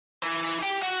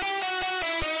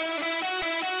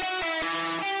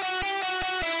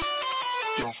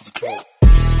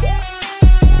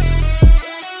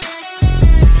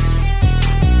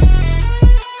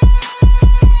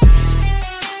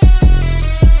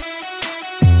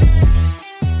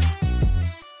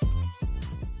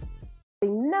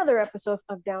another episode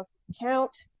of Down for the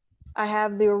Count. I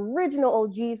have the original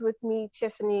OGs with me,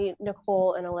 Tiffany,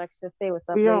 Nicole, and Alexa. Say what's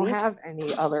up, We don't ladies. have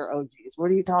any other OGs.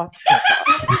 What are you talking about?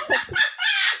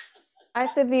 I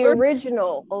said the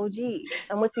original OG.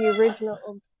 I'm with the original.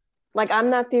 Like, I'm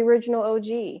not the original OG.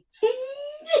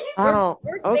 We're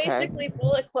basically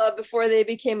Bullet Club before they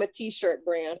became a t-shirt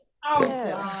brand. Oh,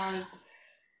 yeah. God.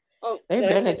 Oh, they've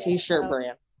been a t-shirt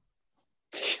brand.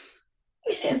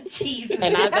 Jesus.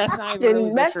 And that's not really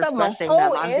disrespecting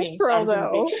them. I'm being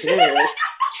serious.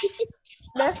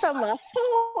 Messed up my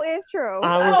whole intro.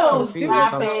 I was confused.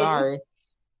 I'm sorry.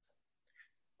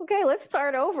 Okay, let's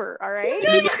start over. All right.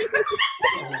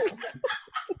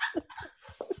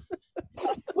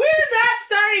 We're not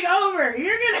starting over.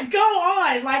 You're gonna go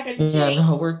on like a chick.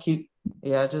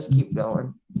 No, just keep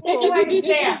going.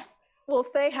 We'll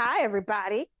say hi,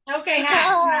 everybody. Okay,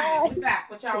 hi. What's that?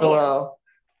 What y'all Hello.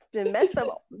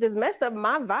 Just messed up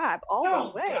my vibe all the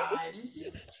way. God.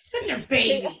 Such a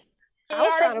baby.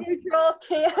 Chaotic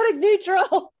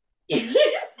neutral.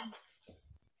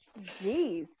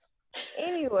 Jeez.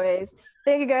 Anyways,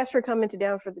 thank you guys for coming to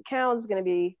Down for the Count. It's going to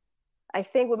be, I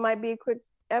think, what might be a quick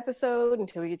episode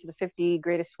until we get to the 50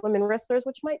 greatest women wrestlers,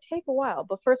 which might take a while.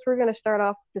 But first, we're going to start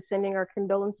off with sending our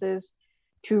condolences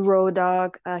to Road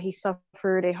Dogg. He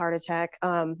suffered a heart attack.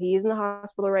 He is in the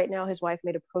hospital right now. His wife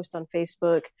made a post on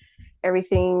Facebook.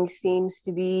 Everything seems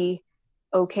to be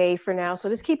okay for now. So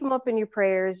just keep him up in your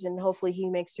prayers, and hopefully he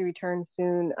makes a return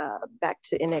soon back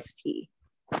to NXT.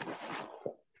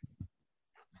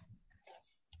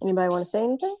 Anybody want to say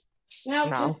anything? No.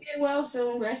 Just get well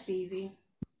soon. Rest easy.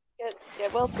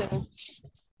 Get well soon.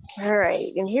 All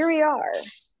right. And here we are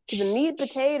to the meat and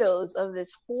potatoes of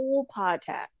this whole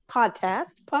podcast.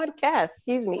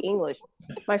 Excuse me, English,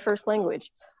 my first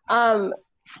language.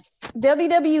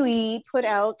 WWE put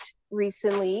out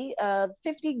recently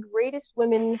 50 greatest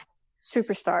women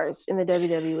superstars in the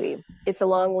WWE. It's a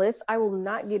long list. I will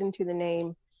not get into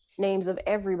the names of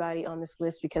everybody on this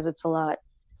list because it's a lot.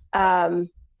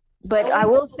 But I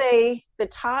will say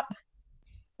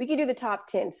we can do the top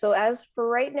 10. So as for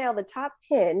right now, the top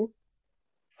 10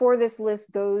 for this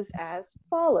list goes as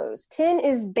follows. 10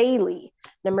 is Bayley.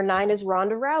 Number 9 is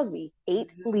Ronda Rousey.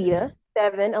 8, Lita.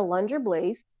 7, Alundra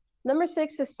Blaze. Number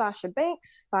 6 is Sasha Banks.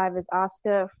 5 is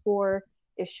Asuka. 4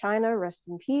 is Chyna. Rest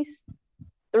in peace.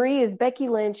 3 is Becky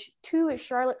Lynch. 2 is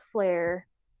Charlotte Flair.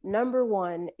 Number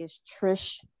 1 is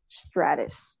Trish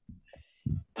Stratus.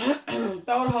 Throw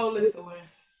the whole list away.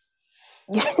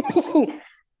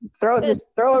 throw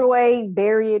it away,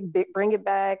 bury it, bring it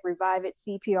back, revive it,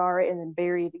 CPR it, and then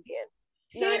bury it again.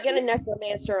 No, I get a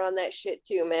necromancer on that shit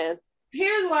too, man.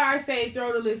 Here's why I say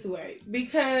throw the list away.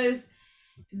 Because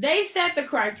they set the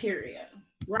criteria,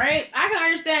 right? I can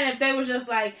understand if they was just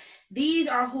like, these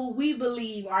are who we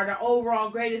believe are the overall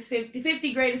greatest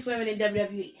 50 greatest women in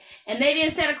WWE. And they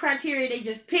didn't set a criteria, they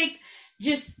just picked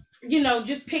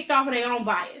off of their own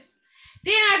bias.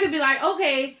 Then I could be like,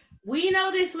 okay, we know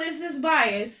this list is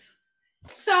biased,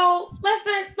 so let's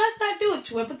not do it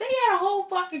to it. But they had a whole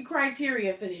fucking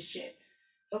criteria for this shit.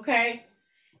 Okay?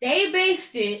 They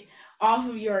based it off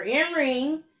of your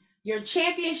in-ring, your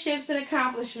championships and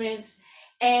accomplishments,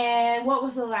 and what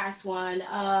was the last one?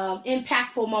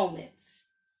 Impactful moments.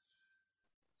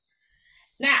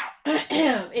 Now,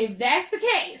 if that's the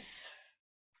case,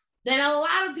 then a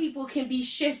lot of people can be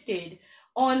shifted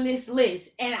on this list.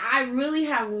 And I really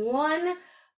have one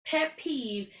pet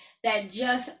peeve that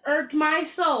just irked my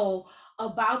soul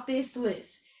about this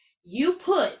list. You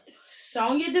put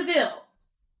Sonya Deville,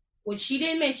 which she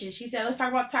didn't mention. She said, let's talk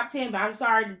about top 10, but I'm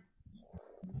sorry.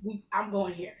 I'm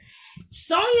going here.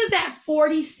 Sonya's at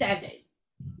 47.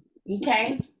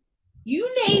 Okay? You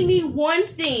name me one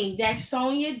thing that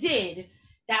Sonya did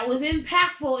that was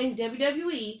impactful in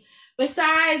WWE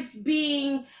besides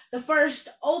being the first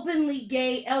openly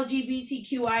gay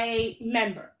LGBTQIA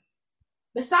member.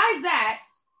 Besides that,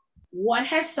 what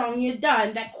has Sonya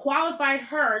done that qualified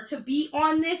her to be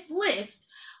on this list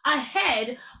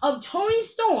ahead of Toni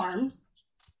Storm,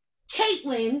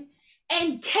 Caitlyn,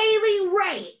 and Kaylee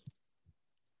Ray?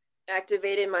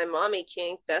 Activated my mommy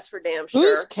kink, that's for damn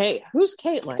sure. Who's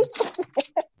Caitlyn?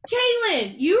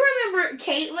 Caitlyn. You remember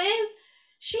Caitlyn?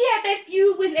 She had that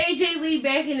feud with AJ Lee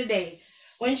back in the day.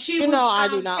 When she I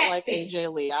do not like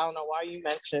AJ Lee. I don't know why you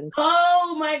mentioned.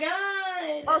 Oh my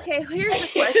god. Okay, here's the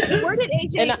question. Where did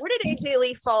AJ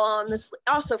Lee fall on this?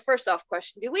 Also, first off,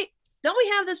 question. Don't we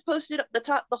have this posted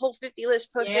the whole 50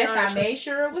 list posted? Yes, I made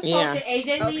sure it was posted.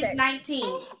 AJ Lee is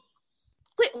 19.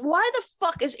 Wait, why the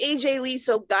fuck is AJ Lee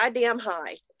so goddamn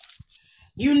high?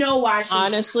 You know why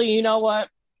honestly, you know what?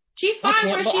 She's fine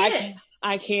where she is.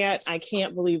 I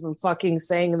can't believe I'm fucking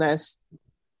saying this.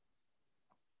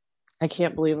 I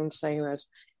can't believe I'm saying this.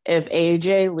 If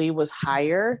AJ Lee was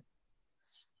higher,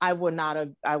 I would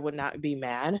not be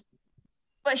mad.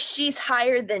 But she's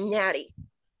higher than Natty.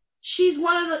 She's the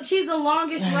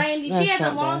longest reign. She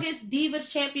had the longest Divas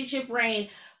Championship reign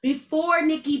before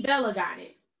Nikki Bella got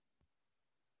it.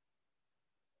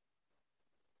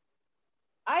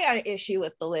 I got an issue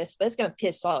with the list, but it's gonna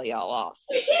piss all y'all off.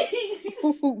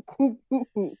 It's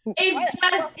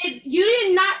just you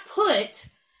did not put.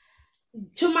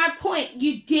 To my point,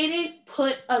 you didn't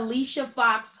put Alicia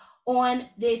Fox on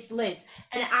this list,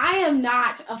 and I am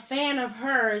not a fan of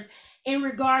hers in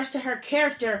regards to her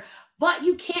character. But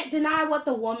you can't deny what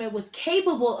the woman was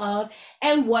capable of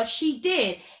and what she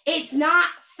did. It's not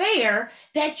fair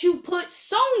that you put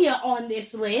Sonya on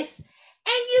this list and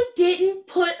you didn't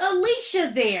put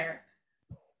Alicia there.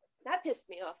 That pissed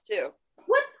me off too.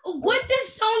 What did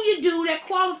Sonya do that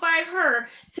qualified her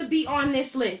to be on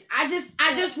this list? I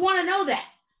just want to know that.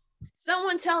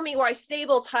 Someone tell me why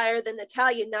Stable's higher than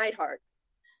Natalya Neidhart.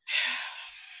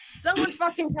 Someone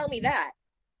fucking tell me that.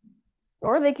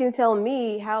 Or they can tell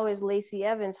me, how is Lacey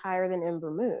Evans higher than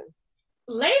Ember Moon?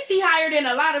 Lacey higher than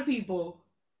a lot of people.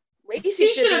 Lacey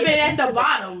should have been at the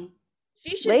bottom.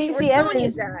 She should be where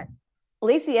Sonya's at.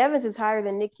 Lacey Evans is higher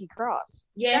than Nikki Cross.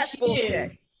 Yes, she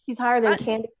is. She's higher than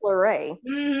Candice LeRae.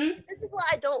 Mm-hmm. This is why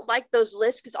I don't like those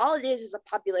lists, because all it is a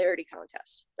popularity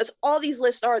contest. That's all these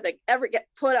lists are that ever get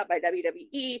put up by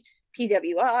WWE,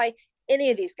 PWI,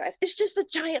 any of these guys. It's just a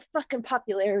giant fucking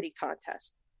popularity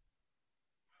contest.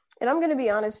 And I'm going to be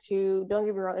honest too, don't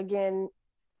get me wrong, again,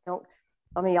 y'all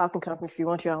can come if you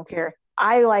want to, I don't care.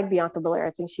 I like Bianca Belair. I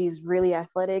think she's really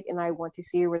athletic and I want to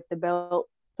see her with the belt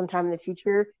sometime in the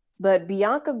future. But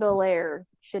Bianca Belair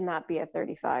should not be at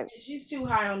 35. She's too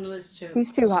high on the list too.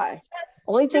 She's too high. Yes,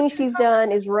 only thing she's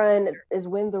done is win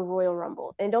the Royal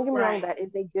Rumble. And don't get me wrong, that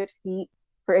is a good feat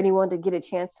for anyone to get a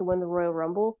chance to win the Royal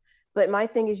Rumble. But my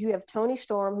thing is, you have Toni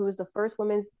Storm, who is the first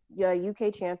women's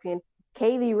UK champion,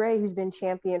 Kaylee Ray, who's been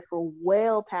champion for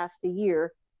well past a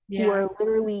year, who are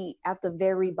literally at the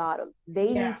very bottom.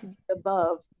 They need to be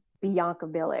above Bianca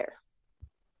Belair.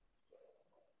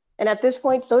 And at this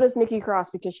point, so does Nikki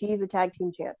Cross, because she's a tag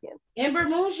team champion. Ember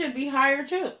Moon should be higher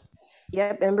too.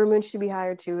 Yep, Ember Moon should be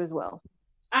higher too as well.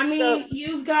 I mean,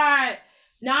 you've got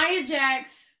Nia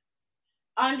Jax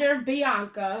under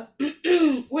Bianca,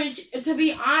 which, to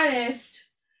be honest,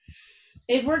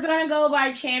 if we're going to go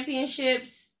by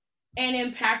championships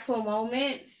and impactful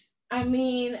moments, I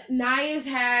mean, Nia's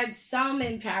had some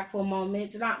impactful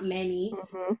moments, not many.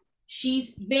 Mm-hmm.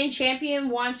 She's been champion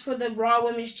once for the Raw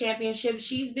Women's Championship.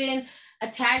 She's been a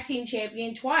tag team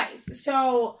champion twice.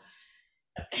 So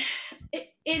it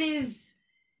is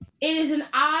an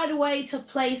odd way to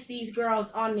place these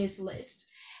girls on this list.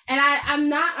 And I'm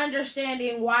not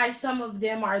understanding why some of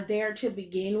them are there to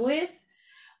begin with.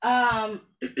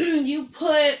 You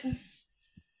put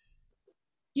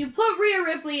Rhea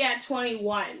Ripley at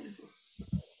 21,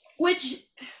 which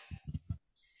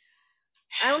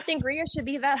I don't think Rhea should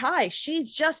be that high.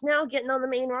 She's just now getting on the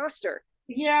main roster.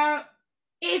 Yeah,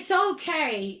 it's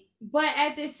okay. But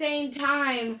at the same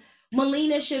time,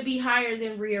 Melina should be higher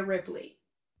than Rhea Ripley.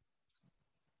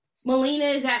 Melina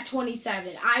is at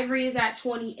 27. Ivory is at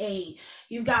 28.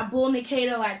 You've got Bull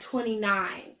Nakano at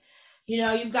 29. You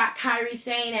know, you've got Kairi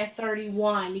Sane at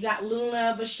 31. You got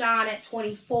Luna Vachon at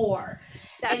 24.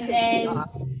 And then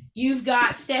you've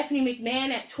got Stephanie McMahon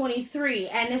at 23.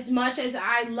 And as much as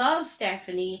I love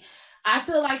Stephanie, I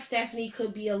feel like Stephanie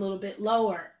could be a little bit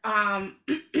lower.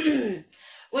 When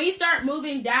you start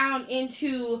moving down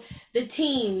into the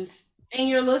teams and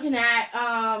you're looking at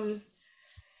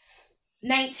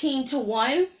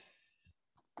 19-1,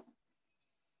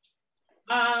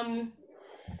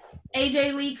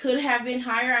 AJ Lee could have been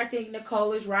higher. I think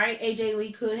Nicole is right. AJ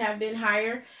Lee could have been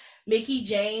higher. Mickie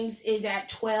James is at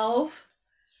 12.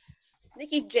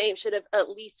 Mickie James should have at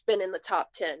least been in the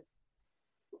top 10.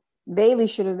 Bayley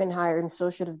should have been higher, and so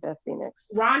should have Beth Phoenix.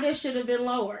 Ronda should have been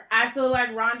lower. I feel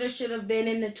like Ronda should have been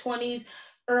in the 20s,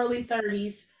 early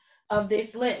 30s of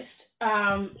this list.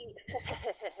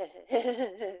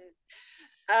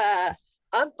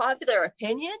 Unpopular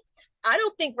opinion, I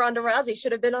don't think Ronda Rousey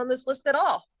should have been on this list at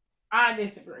all. I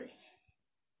disagree.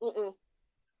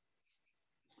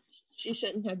 She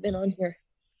shouldn't have been on here.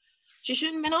 She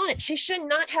shouldn't have been on it. She should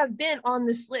not have been on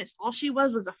this list. All she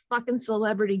was a fucking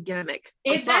celebrity gimmick.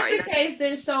 If that's the case,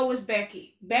 then so was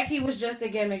Becky. Becky was just a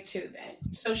gimmick too then.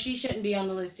 So she shouldn't be on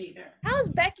the list either. How is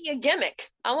Becky a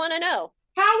gimmick? I want to know.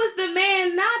 How is the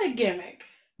man not a gimmick?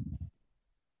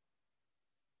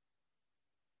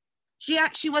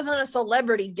 She wasn't a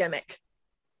celebrity gimmick.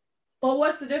 But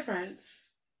what's the difference?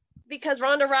 Because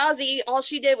Ronda Rousey, all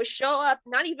she did was show up,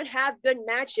 not even have good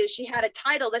matches. She had a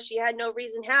title that she had no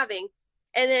reason having,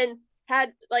 and then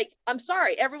had, like, I'm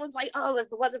sorry, everyone's like, oh, if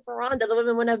it wasn't for Ronda, the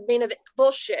women wouldn't have main event.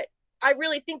 Bullshit. I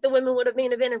really think the women would have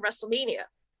main event in WrestleMania.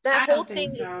 That whole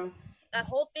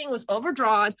thing was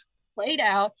overdrawn, played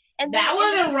out, and that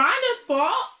wasn't Ronda's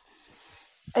fault.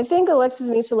 I think Alexa's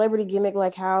main celebrity gimmick,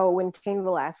 like how when Cain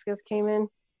Velasquez came in.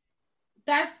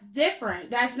 That's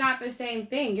different. That's not the same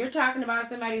thing. You're talking about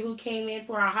somebody who came in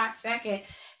for a hot second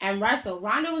and wrestled.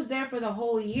 Ronda was there for the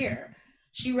whole year.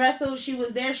 She wrestled. She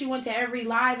was there. She went to every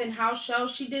live and house show.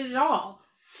 She did it all.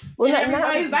 Well, and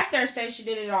everybody back there said she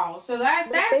did it all. So that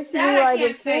I can't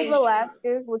say is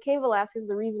true. With Cain Velasquez,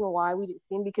 the reason why we didn't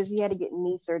see him because he had to get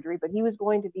knee surgery, but he was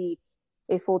going to be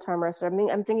a full-time wrestler. I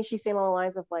mean, I'm thinking she's saying along the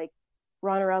lines of like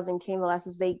Ronda Rousey and Cain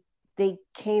Velasquez. They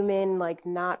came in like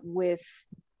not with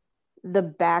the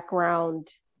background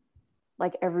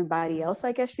like everybody else,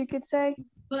 I guess you could say.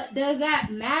 But does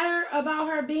that matter about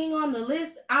her being on the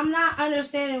list? I'm not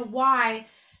understanding why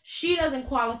she doesn't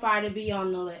qualify to be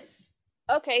on the list.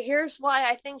 Okay, here's why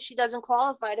I think she doesn't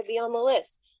qualify to be on the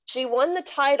list. She won the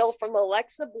title from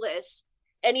Alexa Bliss,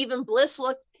 and even Bliss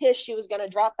looked pissed she was going to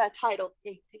drop that title.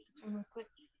 Hey, take this one real quick.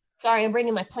 Sorry, I'm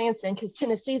bringing my plants in because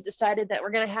Tennessee's decided that we're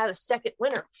going to have a second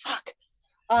winner. Fuck.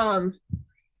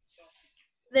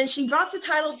 Then she drops the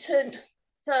title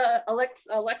to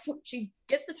Alexa. She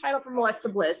gets the title from Alexa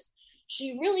Bliss.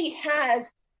 She really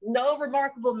has no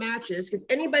remarkable matches because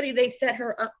anybody they set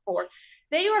her up for,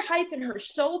 they were hyping her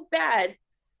so bad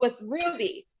with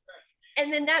Ruby.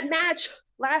 And then that match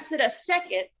lasted a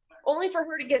second, only for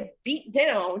her to get beat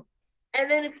down. And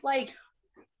then it's like,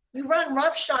 you run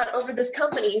roughshod over this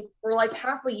company for like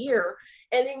half a year,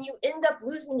 and then you end up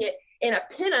losing it in a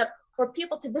pinup where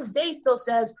people to this day still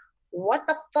says, what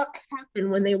the fuck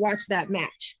happened when they watched that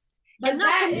match? But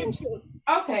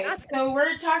so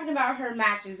we're talking about her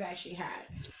matches that she had.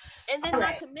 And then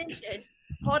not to mention,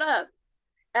 hold up,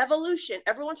 Evolution.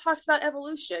 Everyone talks about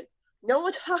Evolution. No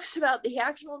one talks about the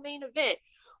actual main event,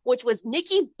 which was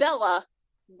Nikki Bella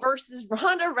versus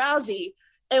Ronda Rousey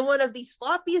in one of the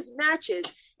sloppiest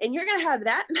matches. And you're going to have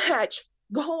that match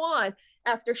go on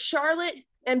after Charlotte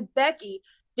and Becky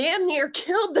damn near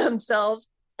killed themselves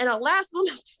in a last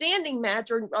woman standing match,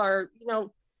 or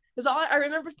because all I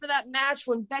remember for that match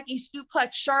when Becky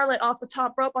suplexed Charlotte off the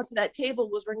top rope onto that table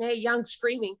was Renee Young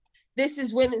screaming, "This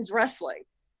is women's wrestling."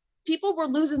 People were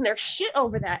losing their shit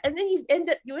over that, and then you end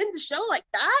the show like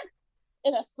that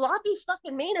in a sloppy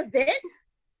fucking main event.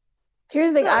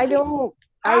 Here's the thing: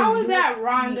 How is that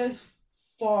Ronda's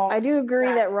fault? I do agree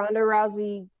that Ronda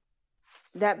Rousey,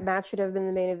 that match should have been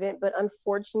the main event, but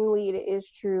unfortunately, it is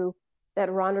true that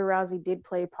Ronda Rousey did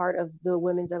play part of the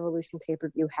Women's Evolution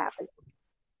pay-per-view happening.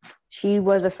 She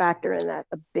was a factor in that,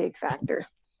 a big factor.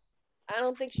 I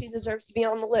don't think she deserves to be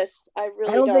on the list. I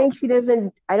don't think she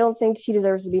doesn't. I don't think she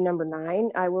deserves to be number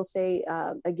 9. I will say,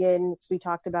 again, we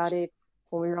talked about it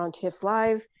when we were on TIFF's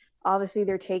Live. Obviously,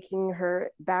 they're taking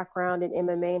her background in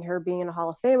MMA and her being a Hall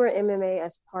of Famer in MMA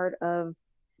as part of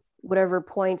whatever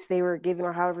points they were giving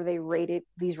or however they rated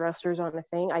these wrestlers on the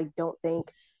thing. I don't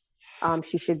think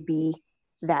she should be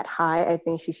that high. I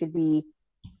think she should be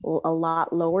a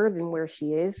lot lower than where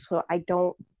she is. So I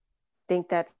don't think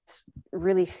that's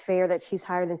really fair that she's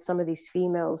higher than some of these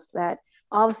females that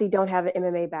obviously don't have an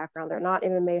MMA background. They're not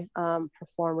MMA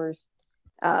performers.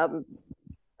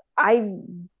 I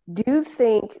do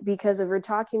think, because if we're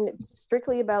talking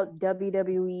strictly about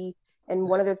WWE, and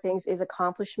one of the things is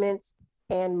accomplishments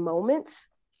and moments,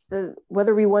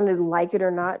 whether we wanted to like it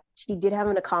or not, she did have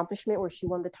an accomplishment where she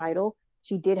won the title.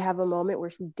 She did have a moment where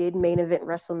she did main event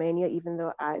WrestleMania, even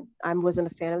though I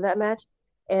wasn't a fan of that match.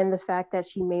 And the fact that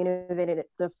she main evented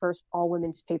the first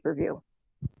all-women's pay-per-view.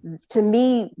 To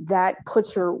me, that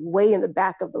puts her way in the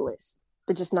back of the list,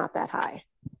 but just not that high.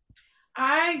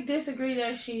 I disagree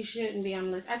that she shouldn't be on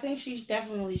the list. I think she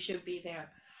definitely should be there.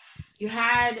 You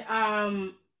had,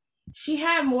 she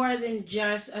had more than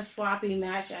just a sloppy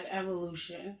match at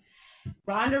Evolution.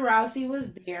 Ronda Rousey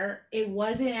was there. It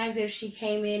wasn't as if she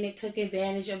came in and took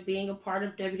advantage of being a part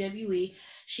of WWE.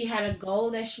 She had a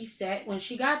goal that she set when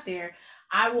she got there.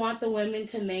 I want the women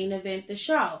to main event the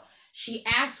show. She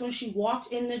asked when she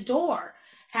walked in the door,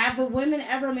 have the women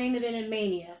ever main evented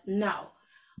Mania? No.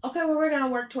 Okay, well, we're going to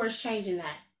work towards changing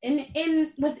that.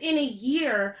 Within a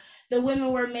year, the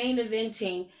women were main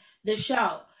eventing the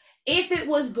show. If it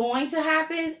was going to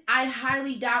happen, I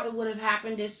highly doubt it would have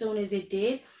happened as soon as it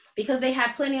did, because they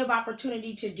had plenty of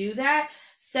opportunity to do that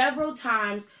several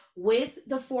times with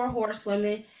the four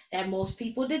horsewomen that most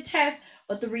people detest,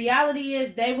 but the reality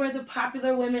is they were the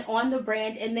popular women on the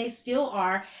brand, and they still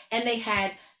are, and they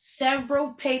had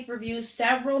several pay-per-views,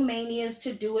 several manias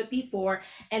to do it before,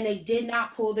 and they did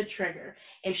not pull the trigger.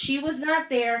 If she was not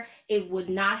there, it would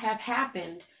not have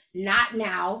happened. Not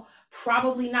now,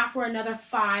 probably not for another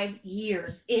 5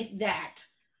 years, if that.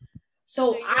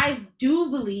 So I do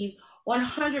believe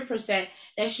 100%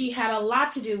 that she had a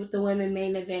lot to do with the women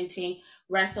main eventing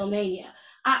WrestleMania.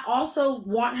 I also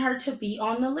want her to be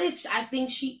on the list. I think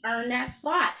she earned that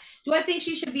slot. Do I think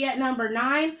she should be at number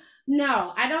 9?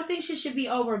 No, I don't think she should be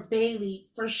over Bayley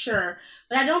for sure.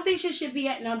 But I don't think she should be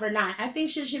at number 9. I think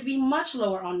she should be much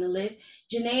lower on the list.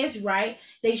 Janae is right.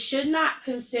 They should not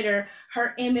consider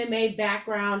her MMA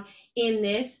background in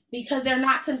this because they're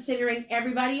not considering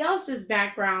everybody else's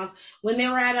backgrounds when they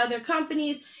were at other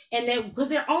companies, and because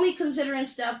they're only considering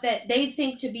stuff that they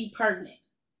think to be pertinent.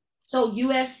 So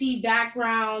UFC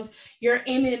backgrounds, your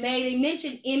MMA, they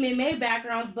mentioned MMA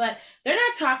backgrounds, but they're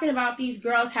not talking about these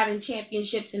girls having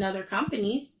championships in other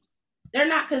companies. They're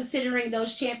not considering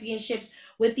those championships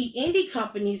with the indie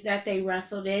companies that they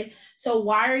wrestled in. So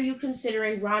why are you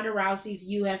considering Ronda Rousey's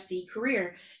UFC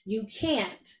career? You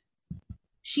can't.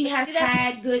 She has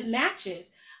had good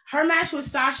matches. Her match with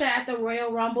Sasha at the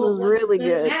Royal Rumble was really a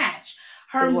good match.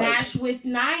 Her match with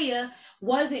Nia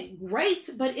wasn't great,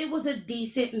 but it was a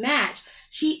decent match.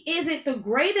 She isn't the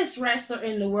greatest wrestler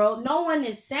in the world. No one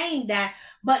is saying that,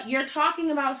 but you're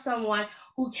talking about someone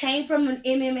who came from an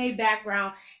MMA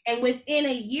background and within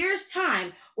a year's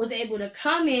time was able to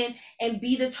come in and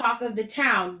be the talk of the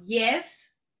town.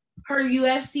 Yes, her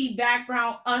UFC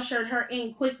background ushered her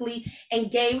in quickly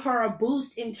and gave her a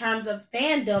boost in terms of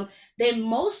fandom than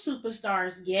most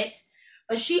superstars get.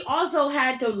 But she also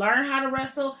had to learn how to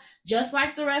wrestle just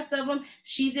like the rest of them.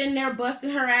 She's in there busting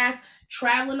her ass,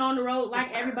 traveling on the road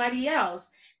like everybody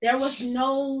else. There was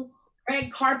no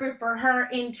red carpet for her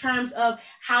in terms of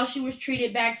how she was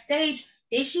treated backstage.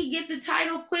 Did she get the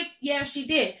title quick? Yeah, she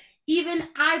did. Even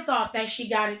I thought that she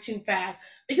got it too fast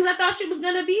because I thought she was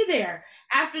going to be there.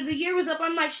 After the year was up,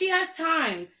 I'm like, she has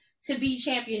time to be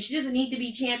champion. She doesn't need to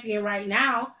be champion right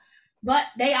now. But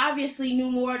they obviously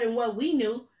knew more than what we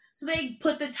knew. So they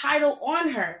put the title on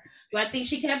her. Do I think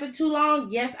she kept it too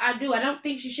long? Yes, I do. I don't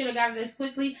think she should have got it as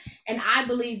quickly. And I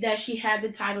believe that she had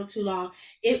the title too long.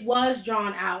 It was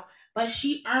drawn out, but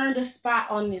she earned a spot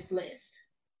on this list.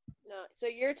 No, so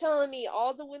you're telling me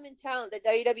all the women talent that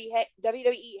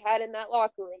WWE had in that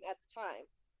locker room at the time,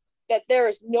 that there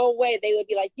is no way they would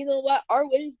be like, you know what, our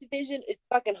women's division is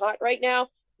fucking hot right now.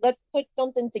 Let's put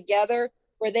something together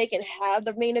where they can have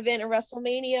the main event in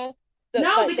WrestleMania.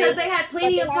 No, because they had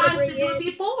plenty of time to do it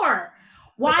before.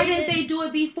 Why didn't they do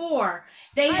it before?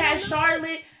 They had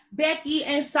Charlotte, Becky,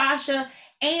 and Sasha,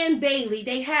 and Bayley.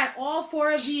 They had all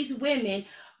 4 of these women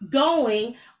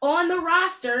going on the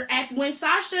roster. When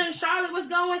Sasha and Charlotte was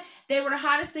going, they were the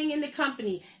hottest thing in the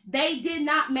company. They did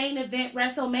not main event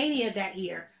WrestleMania that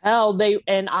year. Hell,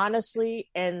 honestly,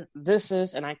 and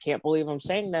I can't believe I'm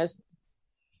saying this,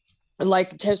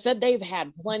 like Tiff said, they've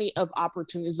had plenty of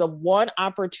opportunities. The one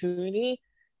opportunity,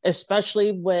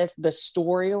 especially with the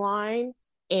storyline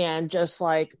and just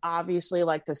like obviously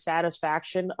like the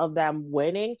satisfaction of them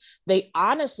winning, they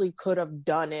honestly could have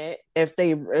done it if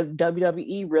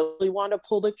WWE really wanted to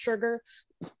pull the trigger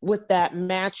with that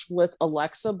match with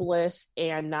Alexa Bliss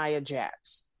and Nia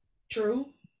Jax. True.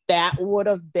 That would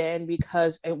have been,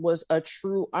 because it was a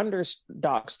true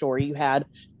underdog story. You had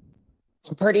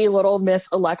pretty little Miss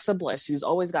Alexa Bliss, who's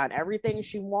always gotten everything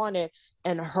she wanted,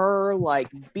 and her like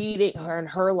beating her and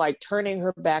her like turning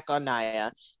her back on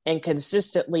Nia and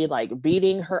consistently like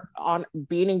beating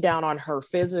down on her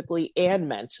physically and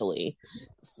mentally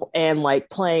and like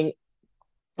playing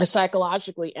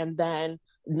psychologically, and then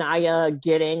Nia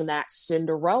getting that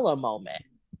Cinderella moment.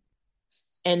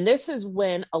 And this is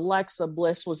when Alexa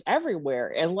Bliss was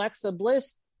everywhere. And Alexa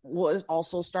Bliss was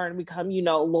also starting to become, a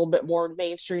little bit more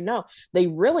mainstream. No, they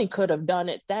really could have done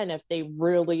it then if they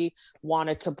really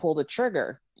wanted to pull the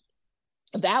trigger.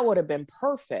 That would have been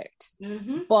perfect.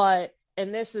 Mm-hmm.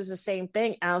 And this is the same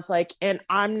thing. I was like, and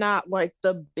I'm not like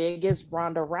the biggest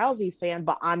Ronda Rousey fan,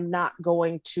 but I'm not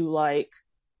going to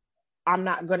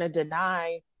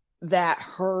deny that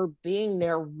her being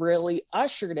there really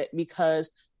ushered it,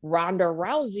 because Ronda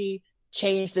Rousey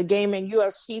changed the game in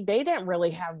UFC. They didn't really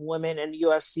have women in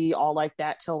UFC all like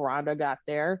that till Ronda got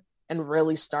there and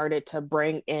really started to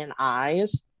bring in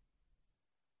eyes.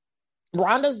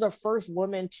 Ronda's the first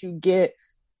woman to get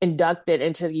inducted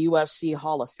into the UFC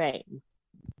Hall of Fame.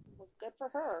 Well, good for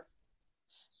her.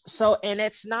 So, and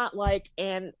it's not like,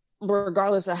 and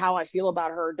regardless of how I feel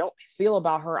about her, don't feel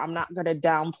about her, I'm not going to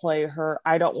downplay her.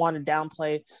 I don't want to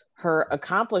downplay her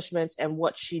accomplishments and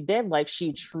what she did. Like,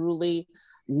 she truly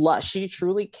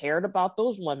cared about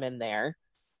those women there.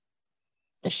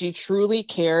 She truly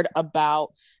cared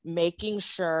about making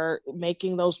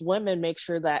those women make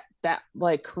sure that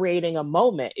like creating a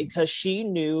moment, because she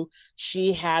knew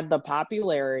she had the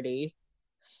popularity,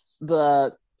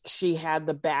 she had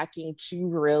the backing to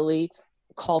really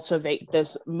cultivate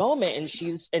this moment. And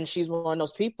she's one of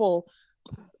those people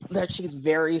that she's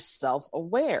very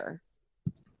self-aware.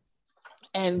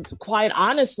 And quite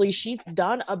honestly, she's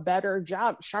done a better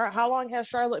job. How long has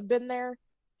Charlotte been there?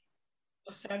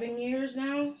 7 years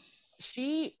now.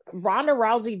 Ronda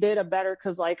Rousey did a better,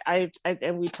 because like I've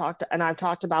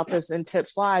talked about this in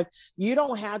Tips Live. You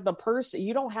don't have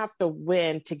to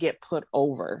win to get put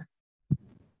over.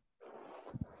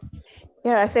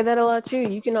 Yeah, I say that a lot too.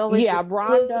 You can always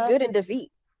Ronda good in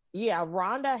defeat. Yeah,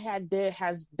 Ronda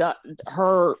has done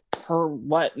her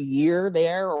what year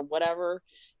there or whatever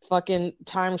fucking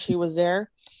time she was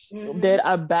there, did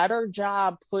a better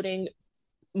job putting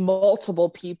multiple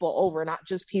people over, not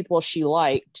just people she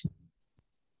liked.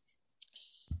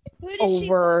 Who did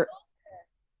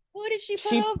she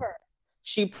put over?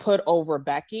 She put over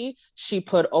Becky. She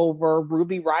put over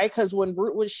Ruby Riott, because when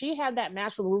she had that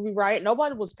match with Ruby Riott,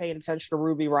 nobody was paying attention to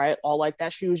Ruby Riott all like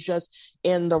that. She was just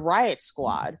in the Riott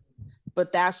Squad.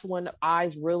 But that's when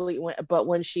eyes really went. But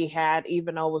when she had,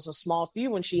 even though it was a small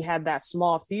feud, when she had that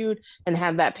small feud and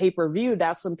had that pay-per-view,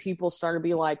 that's when people started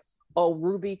being like, oh,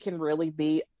 Ruby can really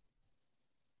be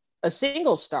a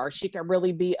single star. She can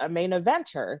really be a main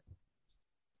eventer.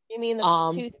 You mean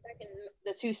the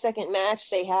 2 second match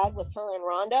they had with her and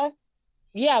Ronda?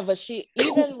 Yeah, but she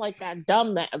even like that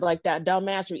dumb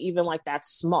match, or even like that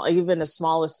small, even the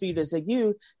smallest feud as a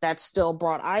you, that still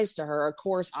brought eyes to her. Of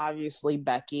course, obviously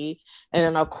Becky, and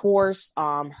then of course,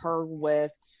 her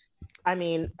with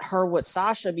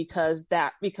Sasha, because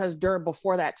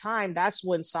before that time, that's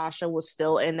when Sasha was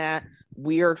still in that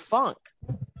weird funk.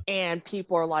 And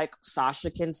people are like,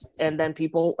 Sasha can, and then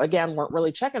people again weren't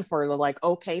really checking for her. They're like,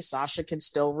 okay, Sasha can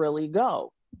still really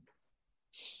go.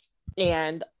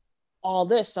 And all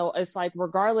this. So it's like,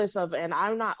 regardless of, and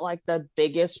I'm not like the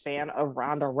biggest fan of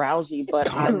Ronda Rousey,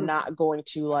 but I'm not going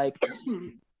to like,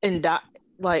 I'm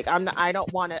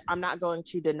not going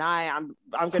to deny, I'm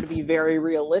going to be very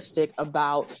realistic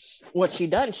about what she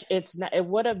done. It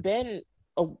would have been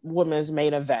a women's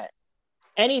main event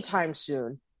anytime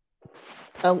soon,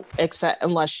 except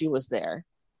unless she was there.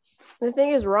 The thing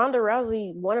is, Ronda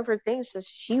Rousey, one of her things is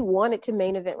she wanted to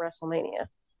main event WrestleMania.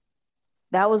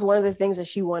 That was one of the things that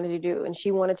she wanted to do, and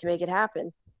she wanted to make it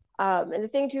happen. And the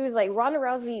thing too is, like, Ronda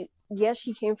Rousey, yes,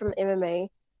 she came from MMA,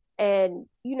 and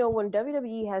when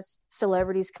WWE has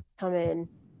celebrities come in,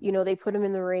 they put them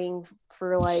in the ring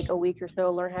for like a week or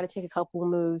so, learn how to take a couple of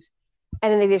moves,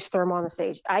 and then they just throw them on the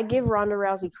stage. I give Ronda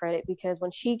Rousey credit, because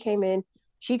when she came in,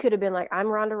 she could have been like, I'm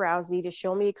Ronda Rousey, just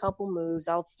show me a couple moves.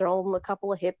 I'll throw them a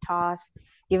couple of hip toss,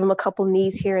 give him a couple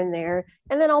knees here and there,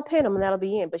 and then I'll pin him, and that'll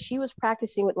be in. But she was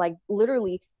practicing with, like,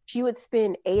 literally, she would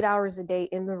spend 8 hours a day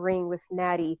in the ring with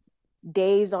Natty,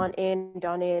 days on end,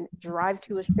 drive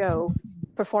to a show,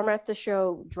 perform at the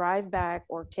show, drive back,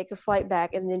 or take a flight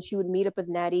back, and then she would meet up with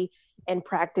Natty and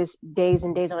practice days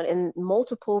and days on. And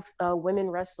multiple women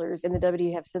wrestlers in the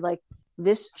WWE have said, like,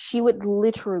 this, she would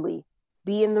literally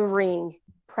be in the ring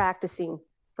practicing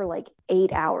for like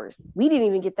 8 hours. We didn't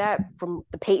even get that from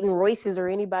the Peyton Royces or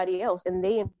anybody else, and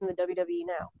they in the WWE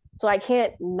now. So I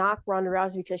can't knock Ronda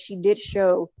Rousey, because she did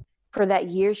show for that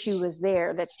year she was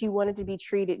there that she wanted to be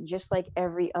treated just like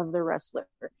every other wrestler.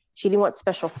 She didn't want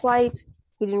special flights.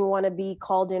 She didn't want to be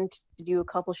called in to do a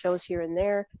couple shows here and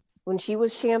there. When she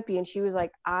was champion, she was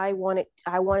like, I wanted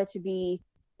to be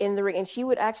in the ring, and she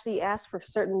would actually ask for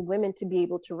certain women to be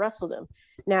able to wrestle them.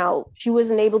 Now, she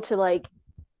wasn't able to like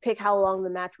pick how long the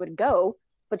match would go,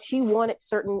 but she wanted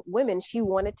certain women. She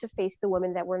wanted to face the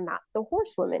women that were not the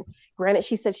horsewomen. Granted,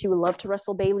 she said she would love to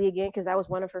wrestle Bayley again, because that was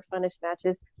one of her funnest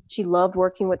matches. She loved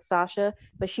working with Sasha,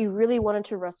 but she really wanted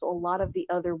to wrestle a lot of the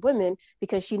other women,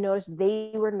 because she noticed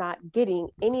they were not getting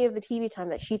any of the TV time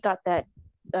that she thought that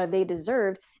they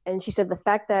deserved. And she said the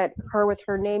fact that with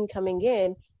her name coming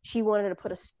in, she wanted to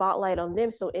put a spotlight on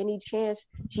them. So any chance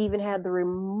she even had the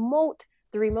remote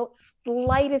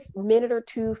slightest minute or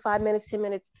two, 5 minutes, 10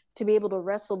 minutes, to be able to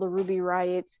wrestle the Ruby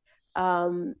Riotts,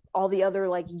 all the other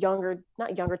like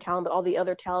not younger talent, but all the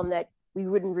other talent that we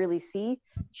wouldn't really see,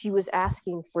 she was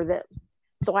asking for them.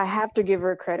 So I have to give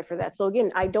her credit for that. So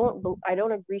again, I don't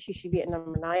agree she should be at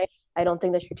number 9. I don't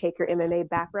think that should take her MMA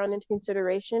background into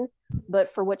consideration,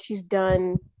 but for what she's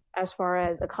done as far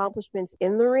as accomplishments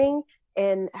in the ring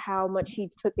and how much he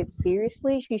took it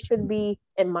seriously. She should be,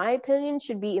 in my opinion,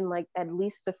 should be in like at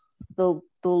least the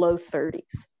low 30s.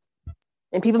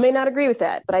 And people may not agree with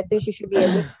that, but I think she should be at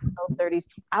least in the low 30s.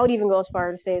 I would even go as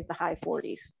far as to say it's the high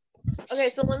 40s. Okay,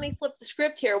 so let me flip the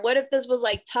script here. What if this was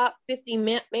like top 50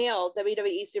 male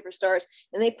WWE superstars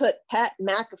and they put Pat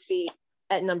McAfee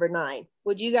at number 9?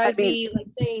 Would you guys be like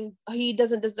saying he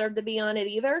doesn't deserve to be on it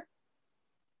either?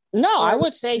 No, I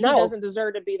would say he doesn't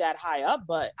deserve to be that high up,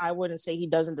 but I wouldn't say he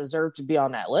doesn't deserve to be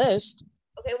on that list.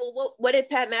 Okay, well, what did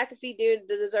Pat McAfee do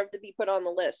to deserve to be put on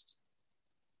the list?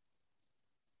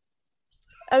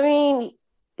 I mean,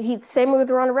 same with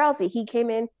Ronda Rousey. He came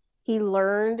in, he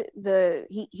learned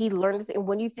he learned, and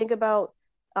when you think about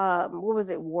what was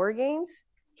it, War Games?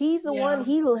 He's the one,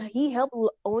 he helped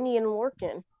Oni and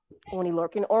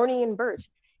Burch.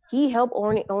 He helped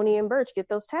Oni and Burch get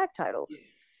those tag titles.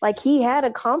 Like, he had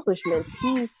accomplishments.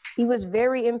 He was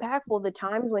very impactful. The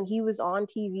times when he was on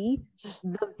TV,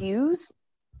 the views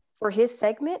for his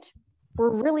segment were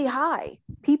really high.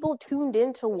 People tuned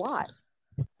in to watch.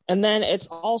 And then it's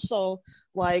also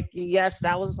like, yes,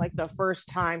 that was like the first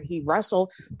time he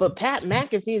wrestled, but Pat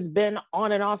McAfee's been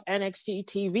on and off NXT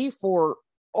TV for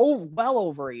well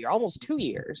over a year, almost 2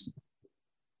 years.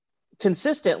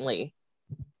 Consistently.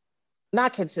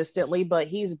 Not consistently, but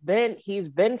he's been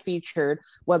featured,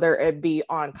 whether it be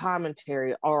on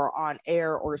commentary or on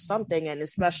air or something. And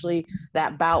especially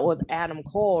that bout with Adam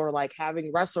Cole, or like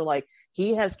having wrestler, like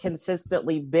he has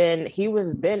consistently been in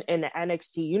the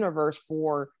NXT universe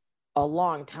for a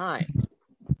long time.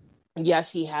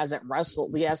 Yes, he hasn't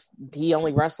wrestled. Yes, he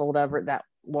only wrestled ever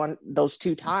those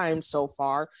 2 times so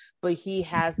far, but he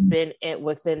has been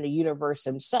within the universe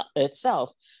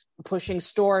itself, pushing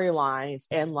storylines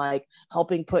and like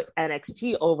helping put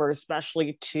NXT over,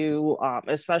 especially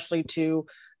to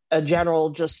a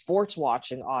general just sports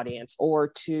watching audience,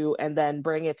 and then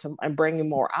bringing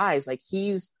more eyes. Like,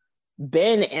 he's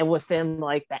been within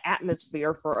like the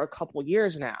atmosphere for a couple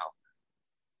years now.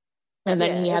 And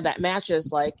then he had that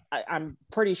matches, like I'm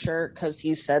pretty sure, because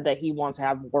he said that he wants to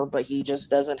have more, but he just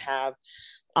doesn't have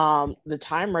the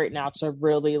time right now to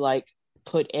really like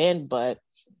put in. But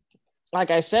like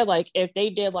I said, like if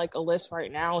they did like a list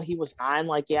right now, he was 9,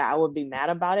 like, yeah, I would be mad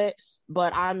about it.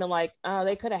 But I'm like,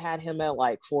 they could have had him at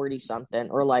like 40 something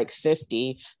or like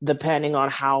 50, depending on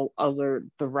how the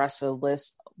rest of the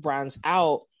list runs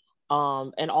out.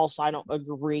 And also I don't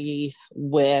agree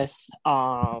with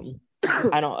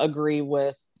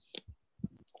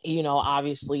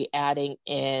obviously adding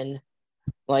in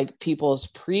like people's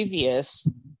previous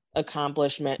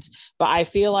accomplishments, but I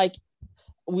feel like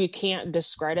we can't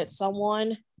discredit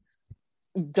someone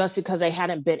just because they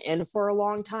hadn't been in for a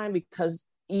long time, because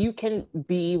you can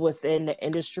be within the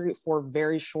industry for a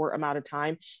very short amount of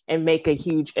time and make a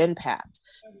huge impact.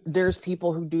 There's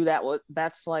people who do that.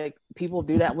 People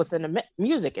do that within the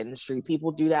music industry.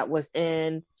 People do that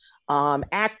within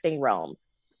acting realm.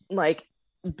 Like,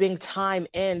 being time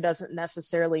in doesn't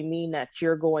necessarily mean that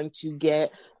you're going to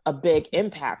get a big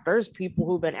impact. There's people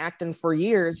who've been acting for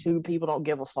years who people don't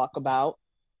give a fuck about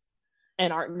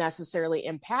and aren't necessarily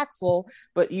impactful,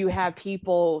 but you have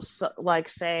people like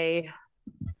say,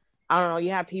 I don't know,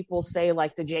 you have people say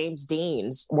like the James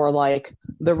Deans or like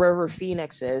the River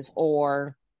Phoenixes,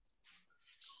 or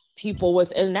people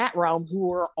within that realm who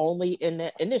were only in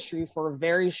the industry for a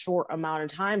very short amount of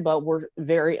time, but were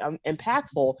very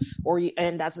impactful.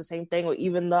 And that's the same thing with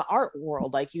even the art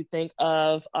world. Like, you think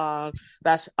of and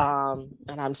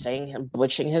I'm saying him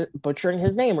butchering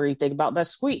his name, or you think about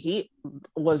Besquit. He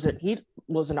wasn't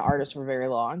an artist for very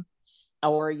long.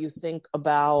 Or you think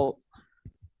about,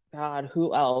 God,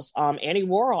 who else? Andy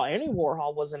Warhol. Andy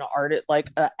Warhol wasn't an artist, like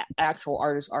an actual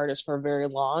artist for very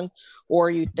long. Or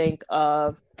you think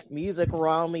of music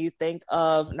realm, you think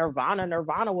of Nirvana.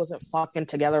 Nirvana wasn't fucking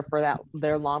together for that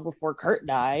there long before Kurt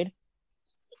died.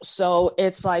 So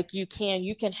it's like you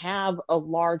can have a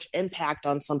large impact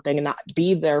on something and not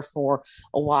be there for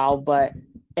a while,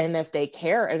 and if they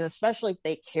care, and especially if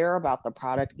they care about the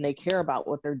product and they care about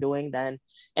what they're doing, then,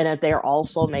 and if they're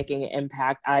also making an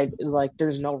impact,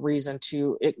 there's no reason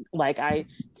to it.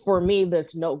 For me,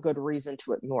 there's no good reason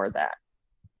to ignore that.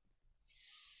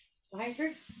 I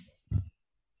agree.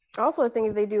 Also, I think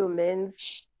if they do a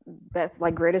men's best,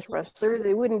 like greatest wrestlers,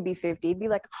 it wouldn't be 50, it'd be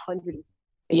like 100.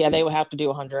 Yeah, they would have to do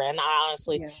 100. And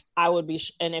honestly, I would be,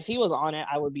 and if he was on it,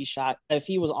 I would be shocked. If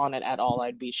he was on it at all,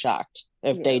 I'd be shocked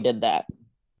if they did that.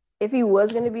 If he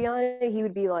was going to be on it, he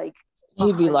would be like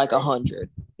 100. He'd be like 100.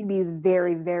 He'd be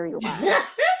very, very loud.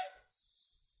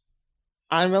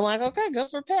 I'd be like, okay, good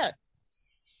for Pat.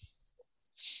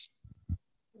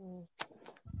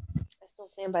 still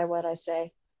stand by what I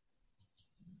say.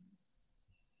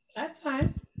 That's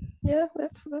fine. Yeah,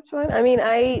 that's fine. I mean,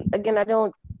 I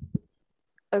don't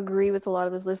agree with a lot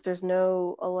of this list. There's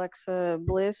no Alexa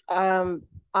Bliss.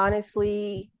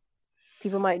 Honestly,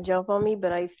 people might jump on me,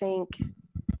 but I think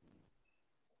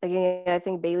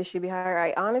Bayley should be higher.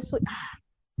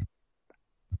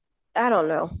 I don't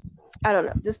know.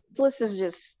 This list is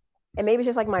just, and maybe it's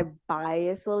just like my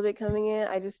bias a little bit coming in.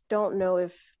 I just don't know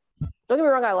if. Don't get me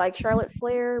wrong, I like Charlotte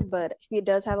Flair, but she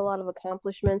does have a lot of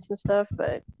accomplishments and stuff.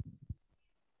 But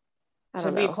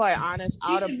to be quite honest,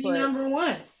 she should be number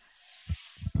one.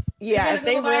 Yeah, if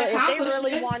they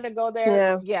really want to go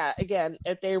there, again,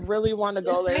 if they really want to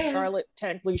go there, Charlotte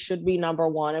technically should be number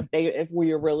one if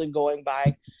we are really going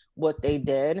by what they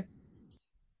did.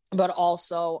 But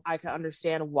also, I can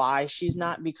understand why she's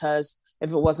not, because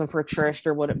if it wasn't for Trish,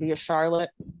 there wouldn't be a Charlotte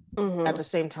at the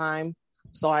same time.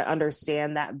 So I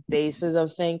understand that basis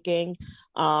of thinking.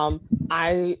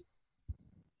 I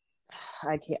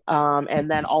can't. And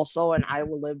then also, and I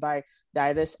will live by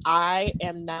this. I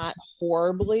am not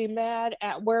horribly mad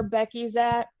at where Becky's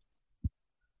at.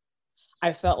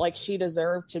 I felt like she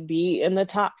deserved to be in the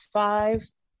top 5.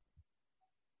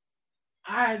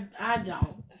 I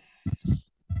don't.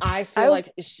 I feel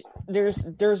like there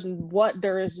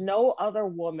is no other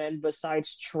woman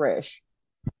besides Trish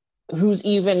who's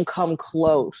even come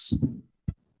close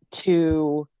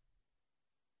to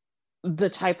the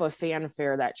type of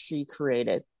fanfare that she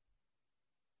created.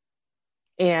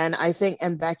 And I think,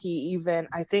 and Becky even,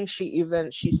 I think she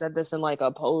said this in like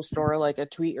a post or like a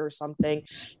tweet or something.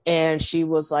 And she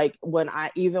was like, when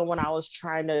I was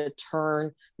trying to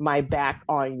turn my back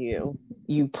on you,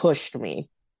 you pushed me.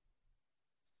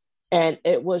 And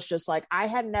it was just like, I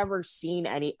hadn't seen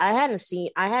anything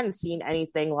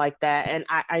like that.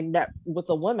 And with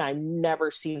a woman, I never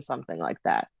seen something like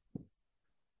that.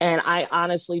 And I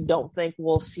honestly don't think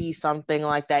we'll see something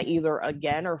like that either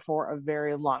again or for a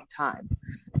very long time.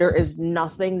 There is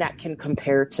nothing that can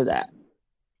compare to that.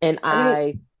 And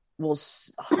I will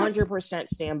 100%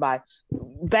 stand by.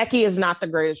 Becky is not the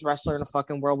greatest wrestler in the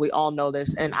fucking world. We all know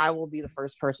this. And I will be the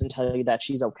first person to tell you that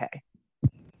she's okay.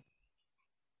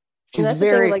 She's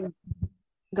very...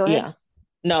 Go ahead.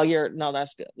 Yeah. No,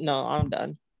 that's good. No, I'm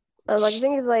done. The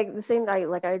thing is, the same. I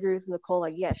agree with Nicole.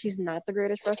 She's not the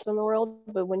greatest wrestler in the world,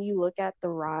 but when you look at the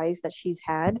rise that she's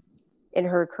had in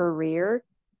her career,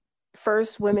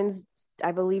 first women's,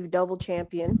 I believe, double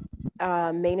champion,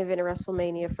 main event at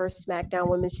WrestleMania, first SmackDown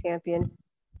Women's Champion.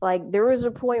 There was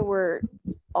a point where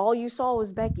all you saw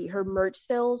was Becky. Her merch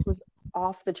sales was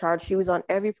off the charts. She was on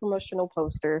every promotional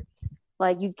poster.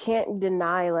 You can't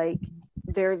deny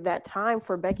that time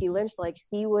for Becky Lynch.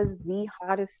 She was the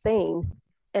hottest thing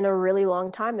in a really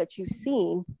long time that you've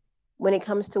seen when it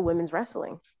comes to women's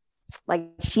wrestling.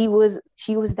 She was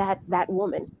that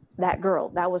woman, that girl,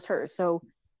 that was her. So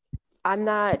I'm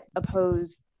not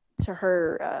opposed to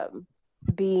her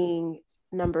being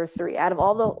number 3. Out of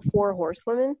all the 4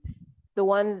 horsewomen, the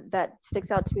one that sticks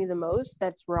out to me the most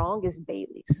that's wrong is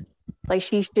Bayley's.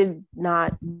 She should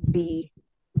not be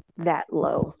that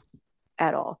low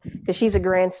at all, because she's a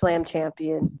Grand Slam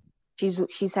champion.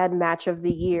 She's had match of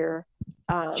the year.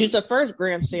 She's the first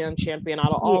Grand Slam champion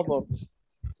out of all of them.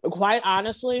 Quite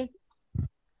honestly,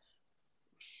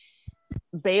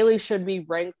 Bayley should be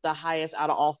ranked the highest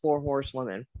out of all 4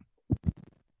 horsewomen.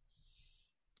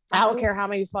 I don't care how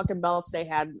many fucking belts they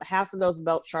had. Half of those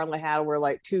belts Charlotte had were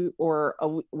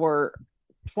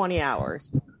 20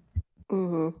 hours.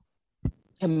 Mm-hmm.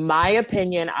 In my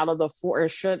opinion, out of the 4,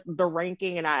 the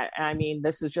ranking, and I mean,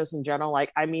 this is just in general,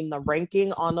 the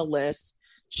ranking on the list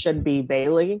should be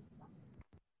Bayley,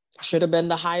 should have been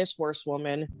the highest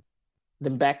horsewoman,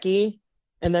 then Becky,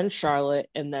 and then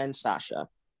Charlotte, and then Sasha.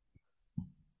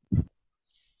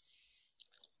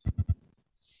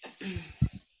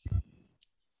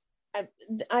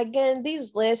 Again,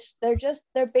 these lists,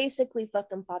 they're basically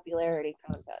fucking popularity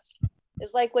contests.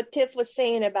 It's like what Tiff was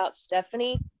saying about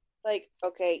Stephanie.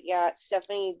 Okay, yeah,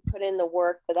 Stephanie put in the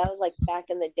work, but that was back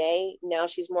in the day. Now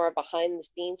she's more behind the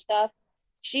scenes stuff.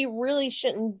 She really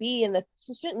shouldn't be in the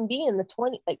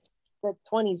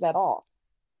 20s at all.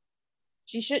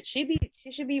 She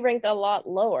should be ranked a lot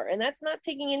lower. And that's not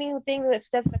taking anything that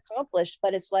Steph's accomplished,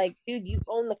 but it's dude, you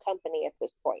own the company at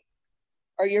this point.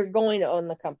 Or you're going to own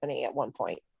the company at one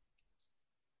point.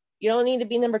 You don't need to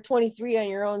be number 23 on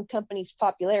your own company's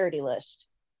popularity list.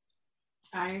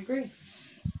 I agree.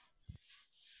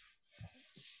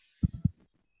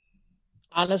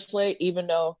 Honestly, even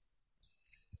though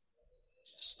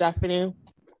Stephanie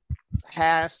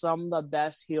has some of the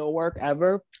best heel work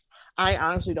ever, I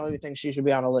honestly don't even think she should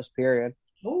be on a list, period.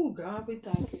 Oh, God, we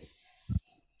thank you.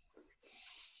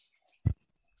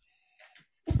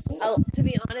 To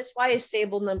be honest, why is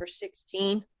Sable number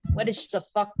 16? What the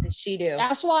fuck did she do?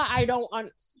 That's why I don't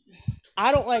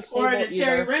like Sable Or the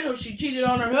Terry either. Reynolds, she cheated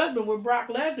on her husband with Brock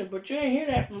Lesnar, but you ain't hear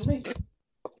that from me.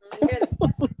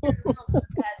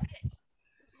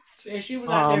 And she was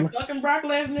out there fucking Brock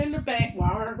Lesnar in the back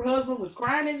while her husband was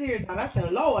crying his ears out. I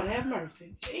said, Lord have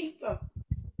mercy. Jesus.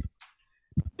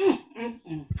 The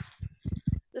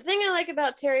thing I like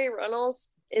about Terry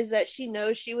Reynolds is that she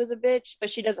knows she was a bitch, but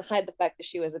she doesn't hide the fact that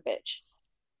she was a bitch.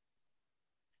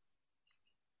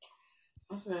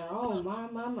 I said, oh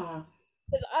my.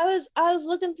 Because I was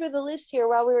looking through the list here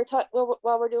while we're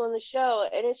doing the show,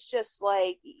 and it's just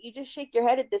like you just shake your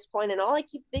head at this point, and all I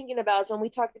keep thinking about is when we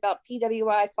talked about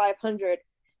PWI 500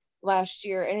 last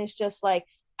year, and it's just like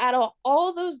out of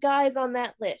all those guys on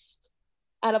that list,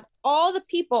 out of all the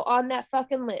people on that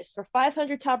fucking list for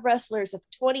 500 top wrestlers of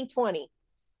 2020,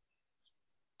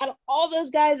 out of all those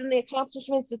guys and the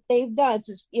accomplishments that they've done,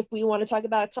 if we want to talk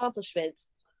about accomplishments,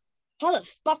 how the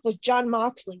fuck was Jon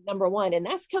Moxley number one? And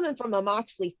that's coming from a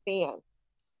Moxley fan.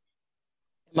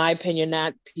 In my opinion,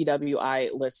 that PWI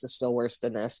list is still worse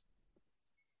than this.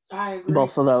 I agree.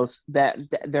 Both of those.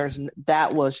 That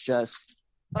was just.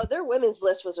 Oh, their women's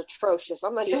list was atrocious.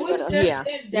 I'm not even gonna.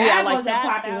 That was a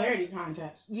popularity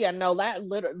contest. Yeah, no,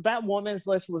 that women's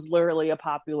list was literally a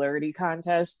popularity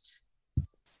contest.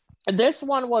 This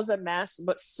one was a mess,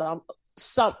 but some,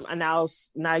 and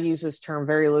I use this term